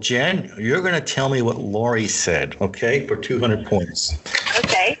Jen, you're going to tell me what Lori said, okay, for 200 points.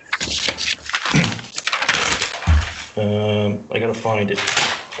 Okay. I got to find it.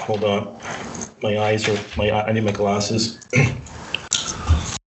 Hold on. I need my glasses.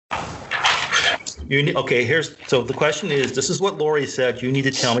 So the question is, this is what Lori said. You need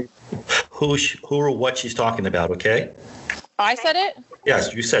to tell me who or what she's talking about, okay? I said it?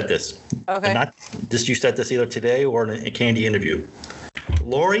 Yes, you said this. Okay. You said this either today or in a Candy interview.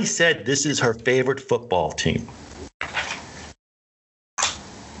 Lori said this is her favorite football team.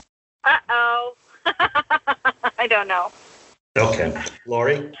 Uh-oh. I don't know. Okay.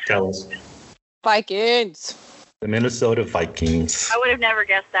 Lori, tell us. Vikings. The Minnesota Vikings. I would have never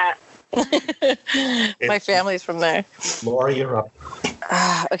guessed that. My family's from there. Lori, you're up.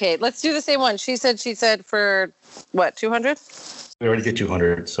 Okay, let's do the same one. She said for what, 200? We already did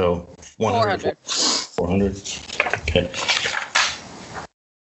 200, so 100. 400. Okay.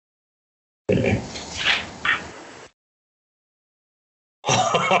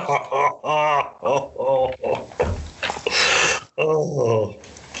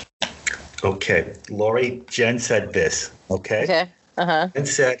 Okay. Lori, Jen said this. Okay. Okay. Uh-huh. Jen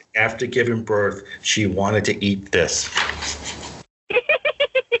said after giving birth, she wanted to eat this.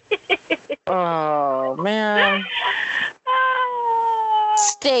 Oh man.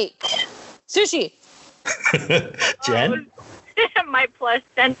 Steak. Sushi. Jen? My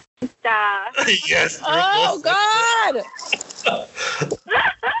placenta. Yes. Oh God.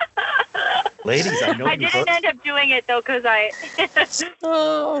 Ladies, I know I you didn't end up doing it though because I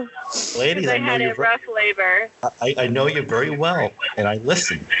Oh. Ladies, I I know had you. a rough labor. I know you very well, and I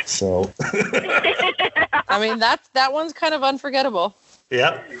listen. So, I mean, that one's kind of unforgettable.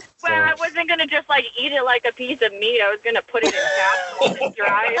 yep. Well, I wasn't gonna just like eat it like a piece of meat. I was gonna put it in capsules and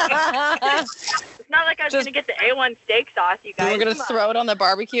dry it. It's not like I was gonna get the A1 steak sauce, you guys. We're going to Come on. throw it on the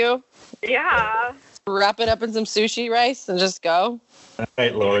barbecue, Yeah. wrap it up in some sushi rice, and just go. All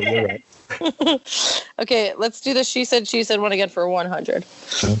right, Laura, you're right. Okay, let's do the she said one again for 100.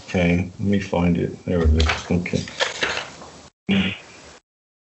 Okay, let me find it. There it is. Okay.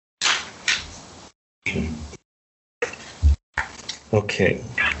 Okay.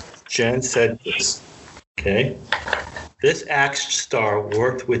 Jen said this. Okay. This action star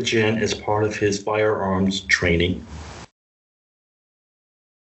worked with Jen as part of his firearms training.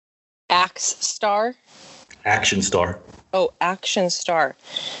 Axe star. Action star. Oh, action star.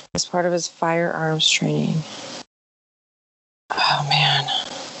 As part of his firearms training. Oh man,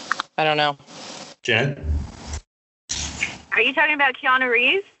 I don't know. Jen? Are you talking about Keanu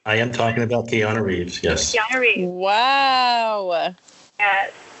Reeves? I am talking about Keanu Reeves, yes. Keanu Reeves. Wow.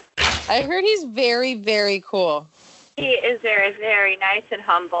 Yes. I heard he's very, very cool. He is very, very nice and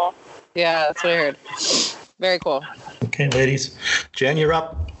humble. Yeah, that's what I heard. Very cool. Okay, ladies. Jen, you're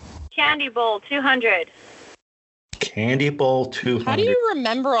up. Candy Bowl 200. Candy Bowl 200. How do you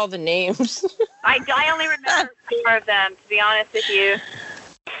remember all the names? I only remember 4 of them, to be honest with you.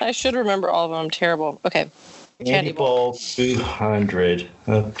 I should remember all of them. I'm terrible. Okay. Candy Bowl 200.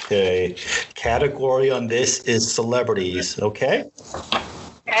 Okay. Category on this is celebrities, okay?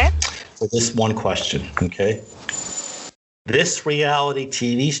 Okay. For this one question, okay? This reality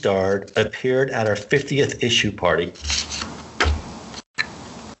TV star appeared at our 50th issue party.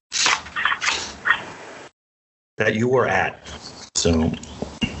 That you were at. So.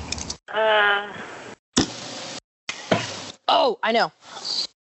 Oh, I know.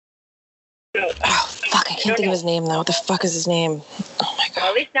 Oh, fuck. I can't think of his name, though. What the fuck is his name? Oh, my Well, at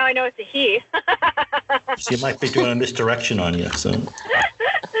God. least now I know it's a he. She might be doing a misdirection on you. So.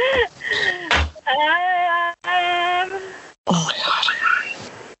 Oh, my God.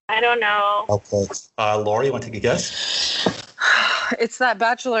 I don't know. Okay. Lori, you want to take a guess? It's that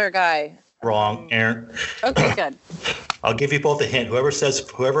Bachelor guy. Wrong, Aaron. Okay, good. I'll give you both a hint.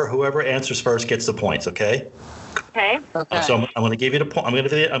 Whoever answers first gets the points. Okay. Okay. Okay. So I'm going to give you the point. I'm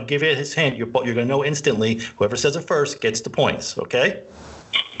give you his hint. You're going to know instantly. Whoever says it first gets the points. Okay.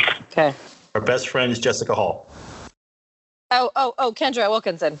 Okay. Our best friend is Jessica Hall. Oh, Kendra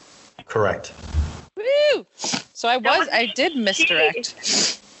Wilkinson. Correct. Woo! So I did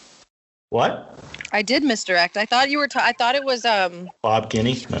misdirect. What? I did misdirect. I thought you were. I thought it was. Bob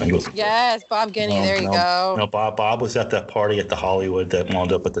Guinea. No, he wasn't. Yes, Bob Guinea. No, there you go. No, Bob was at that party at the Hollywood that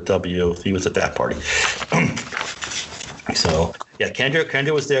wound up at the W. He was at that party. So yeah,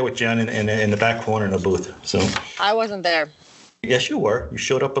 Kendra was there with Jen in the back corner in the booth. So I wasn't there. yes, you were. You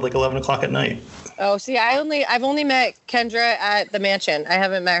showed up at like 11 o'clock at night. Oh, see, I've only met Kendra at the mansion. I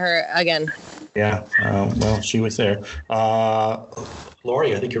haven't met her again. Yeah. Well, she was there.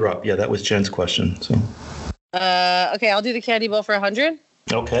 Lori, I think you're up. Yeah, that was Jen's question. So. Okay, I'll do the candy bowl for 100.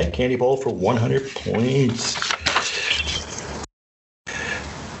 Okay, candy bowl for 100 points.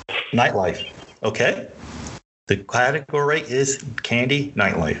 Nightlife. Okay. The category is Candy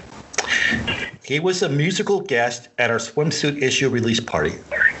Nightlife. He was a musical guest at our swimsuit issue release party.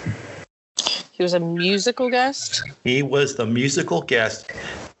 He was a musical guest. He was the musical guest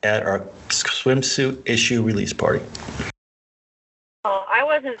at our swimsuit issue release party. Oh, I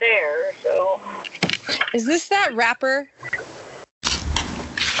wasn't there, so. Is this that rapper?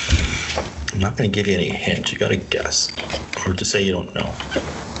 I'm not going to give you any hint. You got to guess or to say you don't know.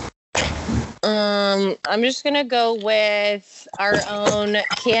 I'm just gonna go with our own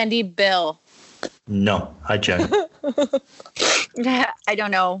Candy Bill. No. Hi, Jen. I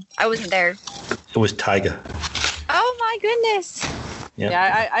don't know. I wasn't there. It was Tyga. Oh my goodness.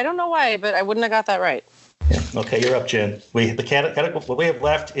 Yeah, I don't know why, but I wouldn't have got that right. Yeah. Okay, you're up, Jen. The category what we have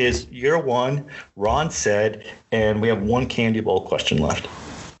left is year one. Ron said, and we have one candy bowl question left.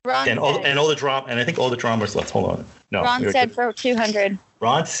 Ron And all the drama, and I think all the drama's left. Hold on. No. Ron we're said good. for 200.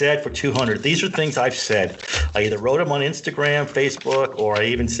 Ron said for 200. These are things I've said. I either wrote them on Instagram, Facebook, or I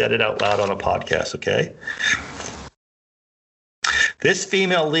even said it out loud on a podcast. Okay. This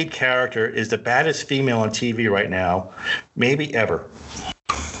female lead character is the baddest female on TV right now, maybe ever.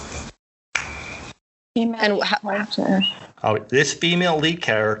 And This female lead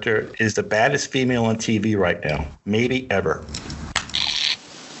character is the baddest female on TV right now, maybe ever.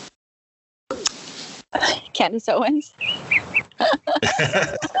 Candace Owens.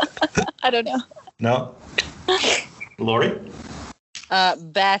 I don't know. No. Lori?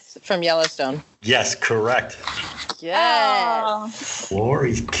 Beth from Yellowstone. Yes, correct. Yes.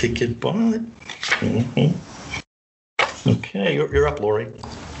 Lori's kicking butt. Mhm. Okay, you're up, Lori.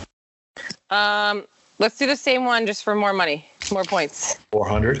 Let's do the same one just for more money, more points.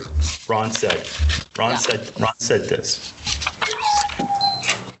 400. Ron said this.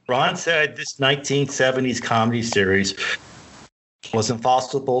 Ron said this 1970s comedy series was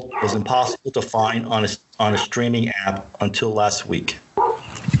impossible to find on a streaming app until last week.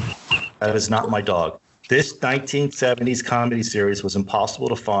 That is not my dog. This 1970s comedy series was impossible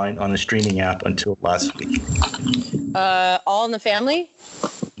to find on a streaming app until last week. All in the Family?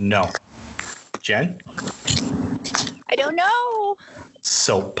 No. Jen? I don't know.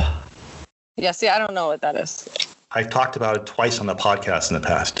 Soap. Yeah, see, I don't know what that is. I've talked about it twice on the podcast in the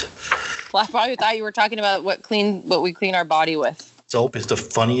past. Well, I probably thought you were talking about what we clean our body with. Soap is the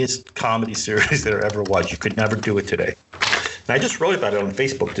funniest comedy series there ever was. You could never do it today. And I just wrote about it on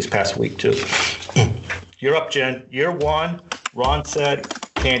Facebook this past week, too. You're up, Jen. Year one, Ron said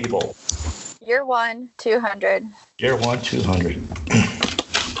Candy Bowl. Year 1, 200. Year one, 200.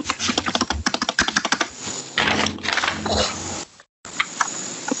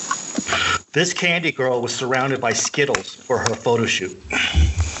 This candy girl was surrounded by Skittles for her photo shoot.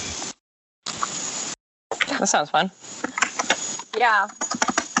 That sounds fun. Yeah.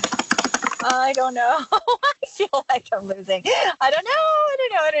 I don't know. I feel like I'm losing. I don't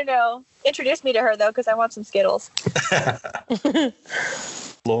know. Introduce me to her, though, because I want some Skittles.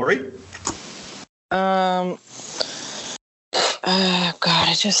 Lori? God,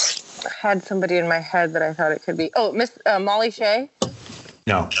 I just had somebody in my head that I thought it could be. Oh, Miss Molly Shay?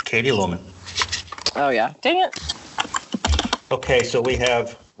 No, Katie Loman. Oh, yeah. Dang it. Okay, so we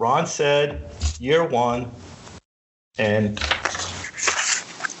have Ron said year one and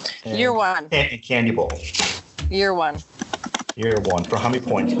Year one. And Candy Bowl. Year one. Year one. For how many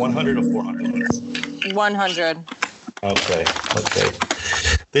points? 100 or 400? 100. Okay.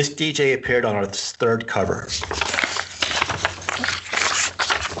 This DJ appeared on our third cover.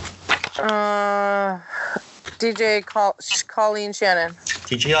 DJ Colleen Shannon.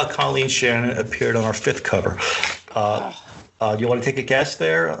 DJ Colleen Shannon appeared on our fifth cover. Do you want to take a guess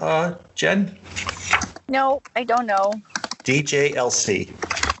there, Jen? No, I don't know. DJ LC.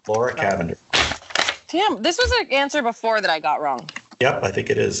 Laura Cavender. Damn, this was an answer before that I got wrong. Yep, I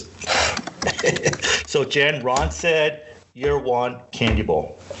think it is. So, Jen, Ron said year one, Candy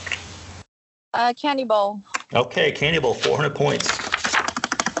Bowl. Candy Bowl. Okay, Candy Bowl, 400 points.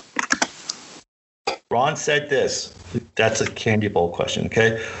 Ron said this. That's a Candy Bowl question,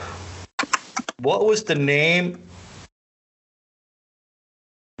 okay? What was the name?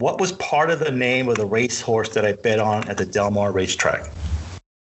 What was part of the name of the racehorse that I bet on at the Del Mar racetrack?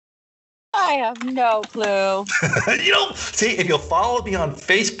 I have no clue. You know, see, if you followed me on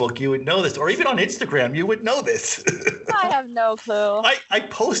Facebook, you would know this, or even on Instagram, you would know this. I have no clue. I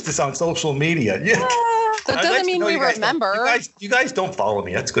post this on social media. Yeah. That doesn't mean we remember. You guys don't follow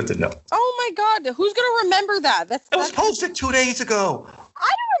me. That's good to know. Oh my God, who's gonna remember that? It was posted 2 days ago. I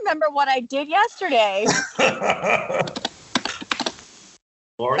don't remember what I did yesterday.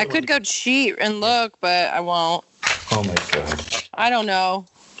 Lori, I could go cheat and look, but I won't. Oh my God. I don't know.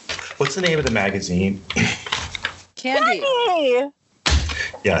 What's the name of the magazine? Candy. Hey.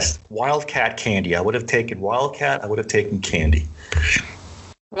 Yes, Wildcat Candy. I would have taken Wildcat. I would have taken Candy.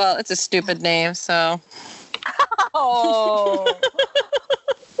 Well, it's a stupid name, so. Oh.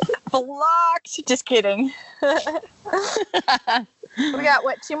 Blocked. Just kidding. We got,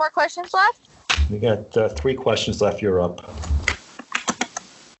 2 more questions left? We got 3 questions left. You're up.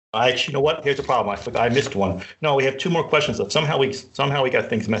 Actually, you know what? Here's the problem. I missed one. No, we have 2 more questions left. Somehow we got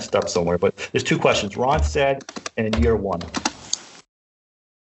things messed up somewhere. But there's 2 questions. Ron said, and year one.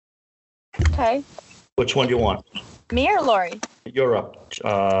 Okay. Which one do you want? Me or Lori? You're up.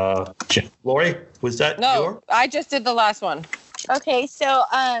 Lori, was that No, I just did the last one. Okay, so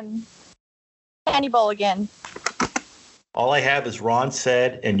Candy Bowl again. All I have is Ron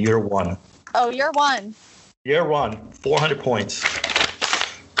said and year one. Oh, you're one. Year one, 400 points.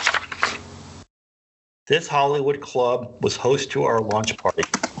 This Hollywood club was host to our launch party.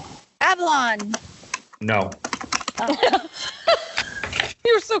 Avalon. No.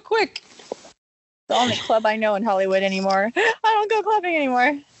 You were so quick. The only club I know in Hollywood anymore. I don't go clubbing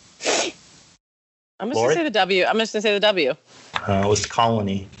anymore. I'm just going to say the W. It was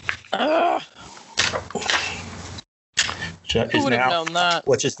Colony. Ugh. Who would have known that?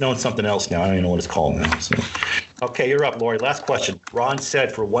 Well, it's just known something else now. I don't even know what it's called now. So. Okay, you're up, Lori. Last question. Ron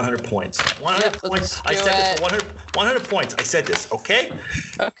said for 100 points. 100 Yep, points. let's I do said it. this. 100 points. I said this. Okay.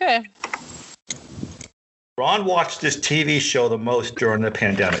 Okay. Ron watched this TV show the most during the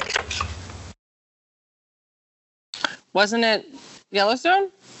pandemic. Wasn't it Yellowstone?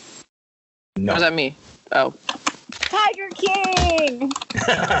 No. Or was that me? Oh. Tiger King.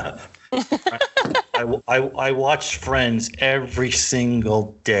 I watched Friends every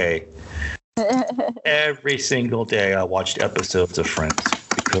single day. Every single day I watched episodes of Friends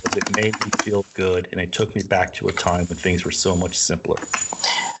because it made me feel good and it took me back to a time when things were so much simpler.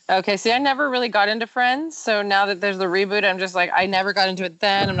 Okay, see, I never really got into Friends, so now that there's the reboot, I'm just like, I never got into it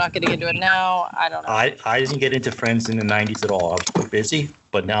then. I'm not getting into it now. I don't know. I didn't get into Friends in the 90s at all. I was too busy.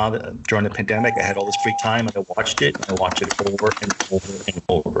 But now that during the pandemic, I had all this free time and I watched it. I watched it over and over and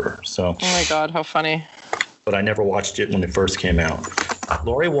over. So. Oh my God, how funny. But I never watched it when it first came out.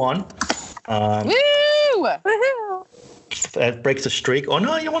 Lori won. Woo! Woohoo! That breaks the streak. Oh,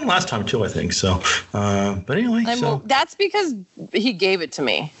 no, you won last time too, I think. So, but anyway. So. That's because he gave it to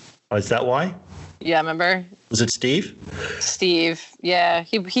me. Oh, is that why? Yeah, remember? Was it Steve? Steve. Yeah,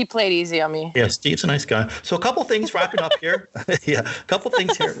 he played easy on me. Yeah, Steve's a nice guy. So a couple things wrapping up here. Yeah, a couple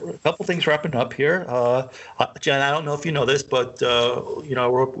things wrapping up here. Jen, I don't know if you know this, but you know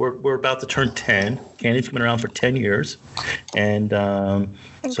we're about to turn 10. Candy's been around for 10 years, and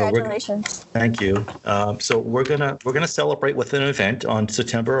Congratulations. thank you. So we're gonna celebrate with an event on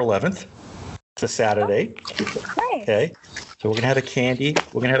September 11th. It's a Saturday. Great. Okay. So we're gonna have a candy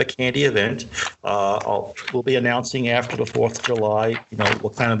event. We'll be announcing after the 4th of July, you know,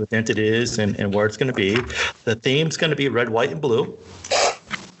 what kind of event it is and where it's gonna be. The theme's gonna be red, white, and blue.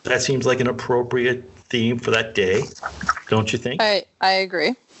 That seems like an appropriate theme for that day, don't you think? I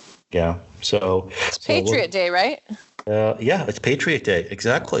agree. Yeah. So It's Patriot Day, right? Yeah, it's Patriot Day.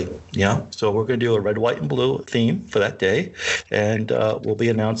 Exactly. Yeah. So we're going to do a red, white, and blue theme for that day. And we'll be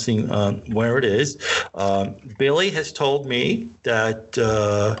announcing where it is. Billy has told me that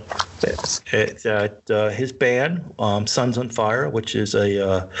his band, Sons on Fire, which is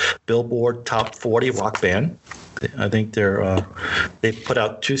a Billboard Top 40 rock band. I think they've put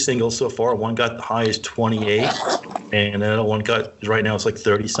out 2 singles so far. One got the high as 28, and the other one got right now it's like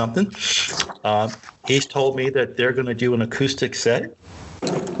 30 something. He's told me that they're going to do an acoustic set.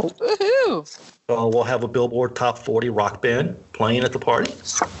 Woohoo! So we'll have a Billboard Top 40 rock band playing at the party,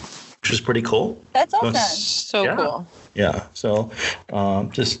 which is pretty cool. That's awesome. So Yeah. cool. Yeah. So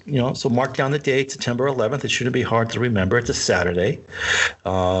just, you know, so mark down the date, September 11th. It shouldn't be hard to remember. It's a Saturday.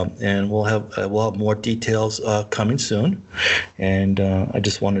 And we'll have more details coming soon. And I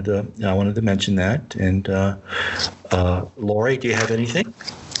just wanted to mention that. And Lori, do you have anything?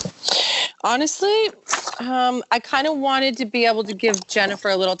 Honestly, I kind of wanted to be able to give Jennifer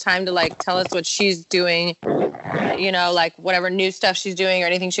a little time to like tell us what she's doing, you know, like whatever new stuff she's doing or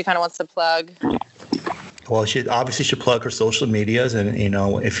anything she kind of wants to plug. Well, she obviously should plug her social medias, and you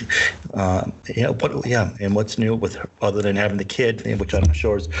know if and what's new with her other than having the kid, which I'm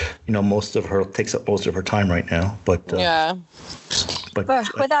sure is takes up most of her time right now. But Yeah. but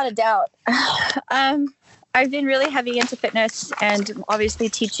Without a doubt. I've been really heavy into fitness and obviously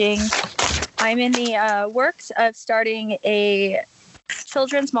teaching. I'm in the works of starting a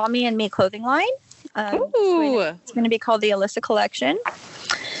children's mommy and me clothing line. Ooh. It's going to be called the Alyssa Collection.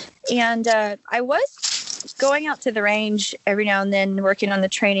 And I was going out to the range every now and then working on the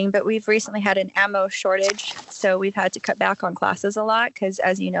training, but we've recently had an ammo shortage. So we've had to cut back on classes a lot because,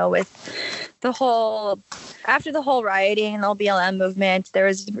 as you know, with after the whole rioting and the BLM movement, there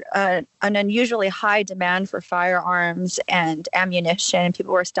was an unusually high demand for firearms and ammunition.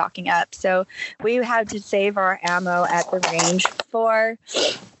 People were stocking up. So we had to save our ammo at the range for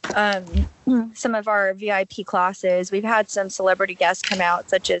some of our VIP classes. We've had some celebrity guests come out,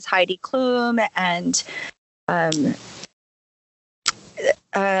 such as Heidi Klum and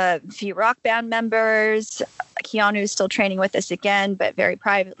a few rock band members. Keanu's still training with us again, but very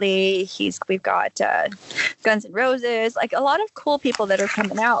privately. We've got Guns N' Roses, like a lot of cool people that are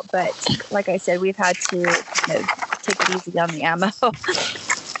coming out. But like I said, we've had to take it easy on the ammo.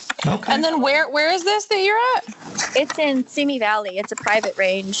 okay. And then where is this that you're at? It's in Simi Valley. It's a private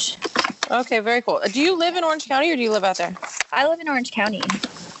range. Okay, very cool. Do you live in Orange County or do you live out there? I live in Orange County.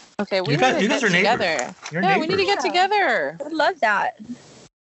 Okay, we You need guys- to you get guys are neighbors. together. You're Yeah, we need to neighbors. get together. I would love that.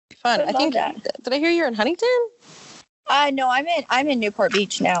 Fun. I I think. love Did I hear you're in Huntington? No, I'm in Newport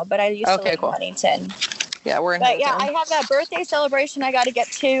Beach now, but I used to Okay, live cool. in Huntington. Yeah, we're in But yeah, Huntington. I have a birthday celebration I got to get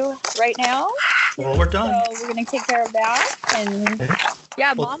to right now. Well, we're done. So we're going to take care of that. And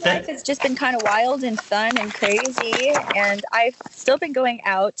Yeah, Well, mom life has just been kind of wild and fun and crazy, and I've still been going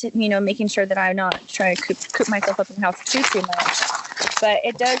out, making sure that I'm not trying to coop myself up in the house too much. But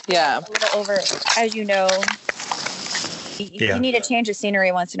it does get a little over, as you know. You need a change of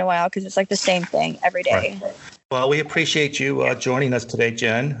scenery once in a while because it's like the same thing every day. Right. Well, we appreciate you joining us today,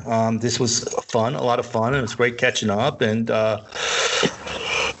 Jen. This was fun, a lot of fun, and it was great catching up. And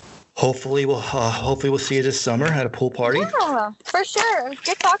hopefully we'll see you this summer at a pool party. Yeah, for sure. It was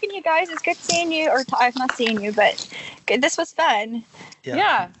good talking to you guys. It's good seeing you, or I've not seen you, but this was fun.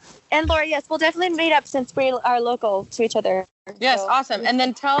 Yeah. And Laura, yes, we'll definitely meet up since we are local to each other. Yes, So- awesome. And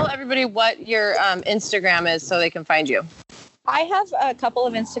then tell everybody what your Instagram is so they can find you. I have a couple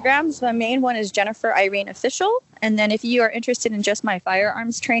of Instagrams. My main one is Jennifer Irene Official, and then if you are interested in just my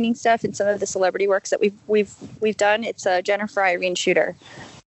firearms training stuff and some of the celebrity works that we've done, it's Jennifer Irene Shooter.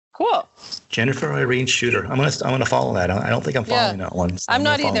 Cool. Jennifer Irene Shooter. I'm gonna follow that. I don't think I'm following that one. So I'm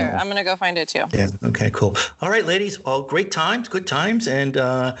not gonna follow either. that one. I'm gonna go find it too. Yeah. Okay. Cool. All right, ladies. Well, great times, good times, and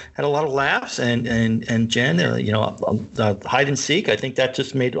had a lot of laughs. And Jen, hide and seek. I think that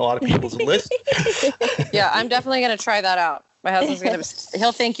just made a lot of people's list. Yeah, I'm definitely gonna try that out. My husband's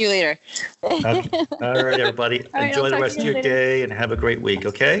he'll thank you later. Okay. All right, everybody. All right, Enjoy I'll the talk rest to of you your later. day and have a great week.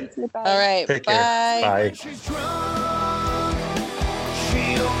 Okay. Bye. All right. Take care. Bye. Bye. She's drunk.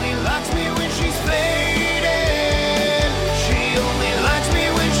 She only likes me when